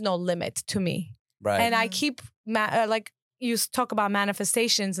there is no limit to me. Right. And I keep, you talk about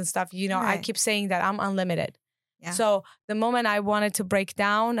manifestations and stuff, I keep saying that I'm unlimited. Yeah. So the moment I wanted to break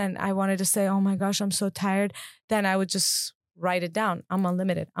down and I wanted to say, oh my gosh, I'm so tired, then I would just write it down. I'm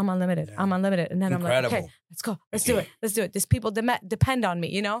unlimited. I'm unlimited. Yeah. I'm unlimited. And then Incredible. I'm like, okay, let's go. Let's do it. Let's do it. These people depend on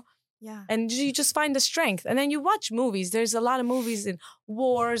me, Yeah. And you just find the strength. And then you watch movies. There's a lot of movies in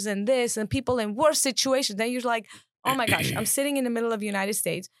wars and this and people in worse situations. Then you're like, oh my gosh, I'm sitting in the middle of the United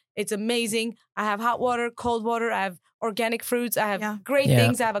States. It's amazing. I have hot water, cold water. I have organic fruits. I have great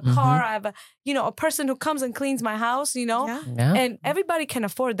things. I have a car. I have a person who comes and cleans my house, and everybody can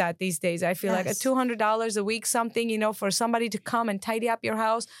afford that these days. I feel like a $200 a week, something, for somebody to come and tidy up your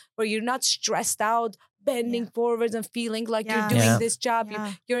house where you're not stressed out, bending forwards and feeling like you're doing this job.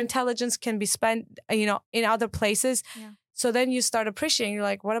 Your intelligence can be spent, in other places. Yeah. So then you start appreciating, you're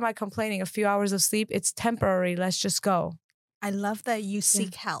like, what am I complaining? A few hours of sleep, it's temporary. Let's just go. I love that you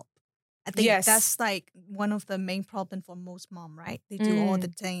seek help. I think that's like one of the main problems for most mom, right? They do all the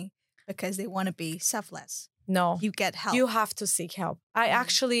thing because they want to be selfless. No. You get help. You have to seek help.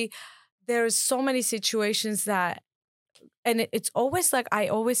 There's so many situations that, and it's always like, I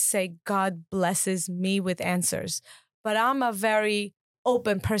always say, God blesses me with answers. But I'm a very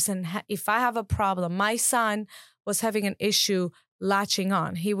open person. If I have a problem, my son was having an issue latching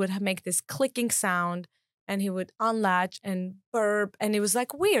on. He would make this clicking sound and he would unlatch and burp. And it was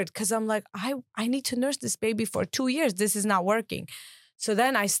like weird because I'm like, I need to nurse this baby for 2 years. This is not working. So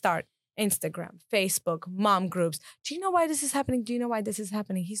then I start Instagram, Facebook, mom groups. Do you know why this is happening? Do you know why this is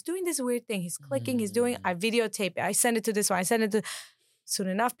happening? He's doing this weird thing. He's clicking. I videotape it. I send it to this one. I send it to... Soon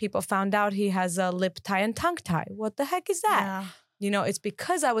enough, people found out he has a lip tie and tongue tie. What the heck is that? Yeah. It's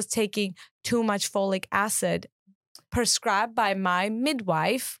because I was taking too much folic acid prescribed by my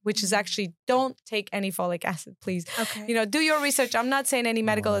midwife, which is actually, don't take any folic acid, please. Okay. Do your research. I'm not saying any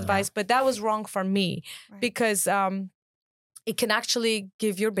medical advice, but that was wrong for me because it can actually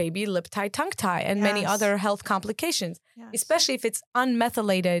give your baby lip tie, tongue tie, and many other health complications, especially if it's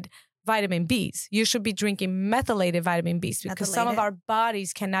unmethylated vitamin Bs. You should be drinking methylated vitamin Bs because some of our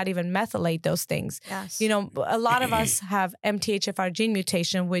bodies cannot even methylate those things. Yes. A lot of us have MTHFR gene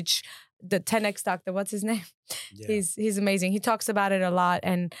mutation, which the 10X doctor, what's his name? Yeah. He's amazing. He talks about it a lot,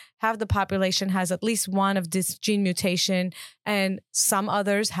 and half the population has at least one of this gene mutation, and some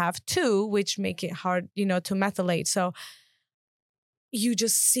others have two, which make it hard, to methylate. So you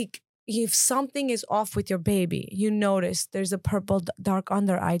just seek. If something is off with your baby, you notice there's a purple dark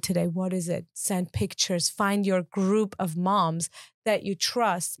under eye today. What is it? Send pictures. Find your group of moms that you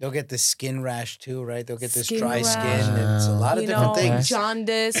trust. They'll get this skin rash too, right? They'll get this dry skin. And it's a lot of different things.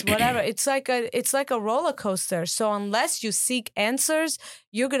 Jaundice, whatever. It's like a roller coaster. So unless you seek answers,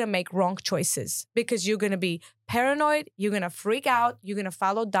 you're gonna make wrong choices because you're gonna be paranoid. You're gonna freak out. You're gonna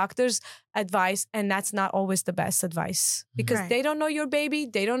follow doctors' advice, and that's not always the best advice because they don't know your baby.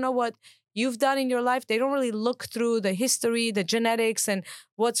 They don't know what you've done in your life. They don't really look through the history, the genetics, and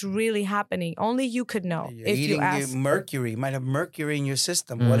what's really happening. Only you could know if you ask. Mercury. You might have mercury in your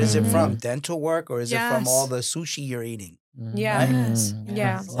system. What is it from? Dental work, or is it from all the sushi you're eating? Yeah. Right?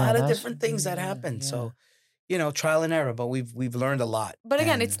 Yeah. A lot of different things that happen. Yeah. So, trial and error, but we've learned a lot. But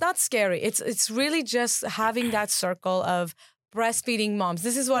again, it's not scary. It's really just having that circle of breastfeeding moms.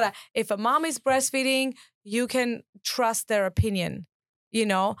 This is what if a mom is breastfeeding, you can trust their opinion,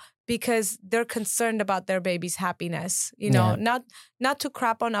 because they're concerned about their baby's happiness, not to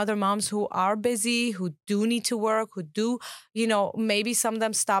crap on other moms who are busy, who do need to work, who do, maybe some of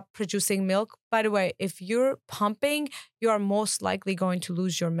them stop producing milk. By the way, if you're pumping, you are most likely going to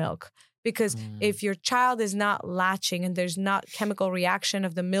lose your milk because if your child is not latching and there's not chemical reaction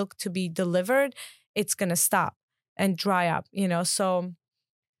of the milk to be delivered, it's going to stop and dry up, so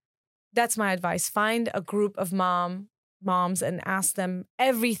that's my advice. Find a group of moms and ask them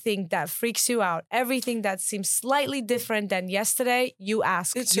everything that freaks you out, everything that seems slightly different than yesterday. You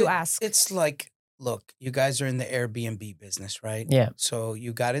ask. It's like, look, you guys are in the Airbnb business, right? Yeah. So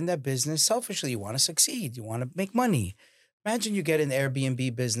you got in that business selfishly. You want to succeed. You want to make money. Imagine you get in the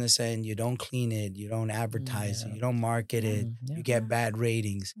Airbnb business and you don't clean it, you don't advertise it, you don't market it, you get bad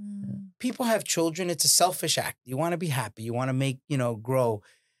ratings. People have children. It's a selfish act. You want to be happy. You want to make, grow.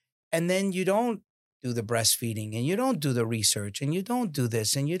 And then you don't do the breastfeeding and you don't do the research and you don't do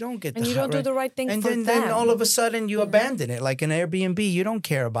this and you don't get and the you don't do the right thing and for then, them. then all of a sudden you abandon it like an Airbnb. You don't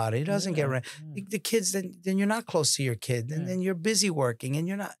care about it. It doesn't get right. The kids, then you're not close to your kid. And then you're busy working and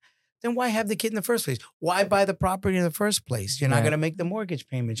you're not. Then why have the kid in the first place? Why buy the property in the first place? You're not going to make the mortgage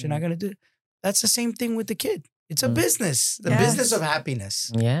payments. You're not going to do. That's the same thing with the kid. It's a business. The business of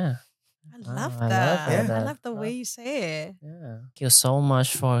happiness. Yeah. I love I that. love that. I love the way you say it. Yeah. Thank you so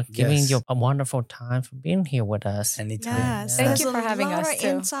much for giving Yes. you a wonderful time for being here with us. Anytime. Yes, Thank there's you a for having lot us of too.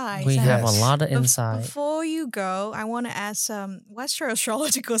 insights. We And have a Yes. lot of insight. Before you go, I want to ask, what's your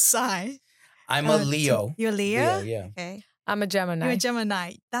astrological sign? I'm a Leo. You're Leo? Yeah. Okay. I'm a Gemini. You're a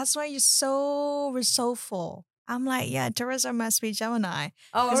Gemini. That's why you're so resourceful. I'm like, yeah, Tereza must be Gemini.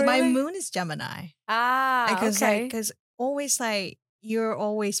 Oh, Because my really? moon is Gemini. Ah, okay. Because always like, you're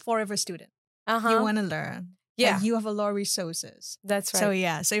always forever student. Uh-huh. You want to learn. Yeah. Like, you have a lot of resources. That's right. So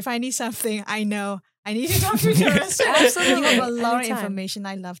yeah, so if I need something, I know I need to talk to Tereza. Absolutely. You have a lot Anytime. of information.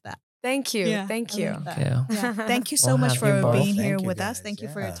 I love that. Thank you. Yeah, Thank I you. love that. Yeah. Yeah. Thank you so We'll much have you for both. being Thank here you, with us. guys. Thank you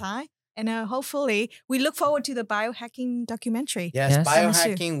for your Yeah. time. And hopefully, we look forward to the biohacking documentary. Yes, Yes.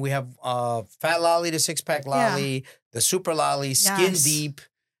 biohacking. We have Fat Lolly, the 6-pack Lolly, the Super Lolly, Skin Yes. Deep,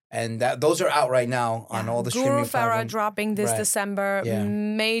 and those are out right now on all the Guru streaming Farah platforms. dropping this Right. December. Yeah.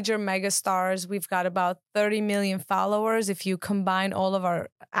 Major mega stars. We've got about 30 million followers. If you combine all of our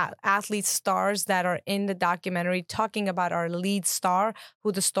athlete stars that are in the documentary, talking about our lead star,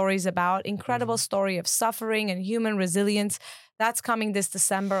 who the story is about. Incredible story of suffering and human resilience. That's coming this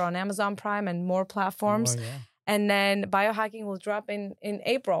December on Amazon Prime and more platforms. Oh, yeah. And then biohacking will drop in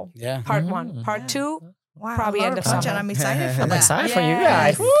April. Yeah. Part 1. Part 2. Wow, Probably a lot end of content. summer. I'm excited for I'm that. excited for you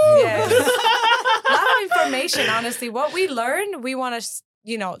Yes. guys. Woo! Yes. A lot of information, honestly. What we learn, we want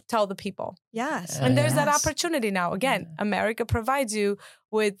to, tell the people. Yes. And there's that Yes. opportunity now. Again, America provides you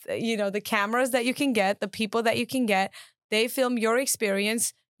with, the cameras that you can get, the people that you can get. They film your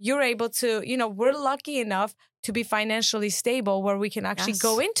experience. You're able to, we're lucky enough to be financially stable where we can actually Yes.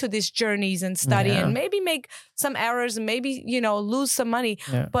 go into these journeys and study Yeah. and maybe make some errors and maybe, lose some money.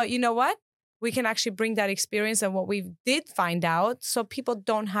 Yeah. But you know what? We can actually bring that experience and what we did find out so people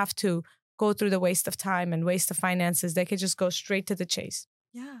don't have to go through the waste of time and waste of finances. They could just go straight to the chase.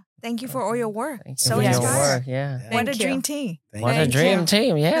 Yeah. Thank you for all your work. Thank you So for your inspired. work. Yeah. Yeah. What a Thank you. dream team. Thank What a Thank dream you.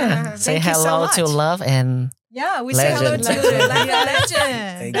 team. Yeah. Say Thank you so hello to much. Love and Yeah, we say hello Legend. to Legend.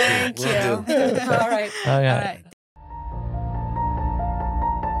 Thank you. Thank Will you. do. All right. okay. All right.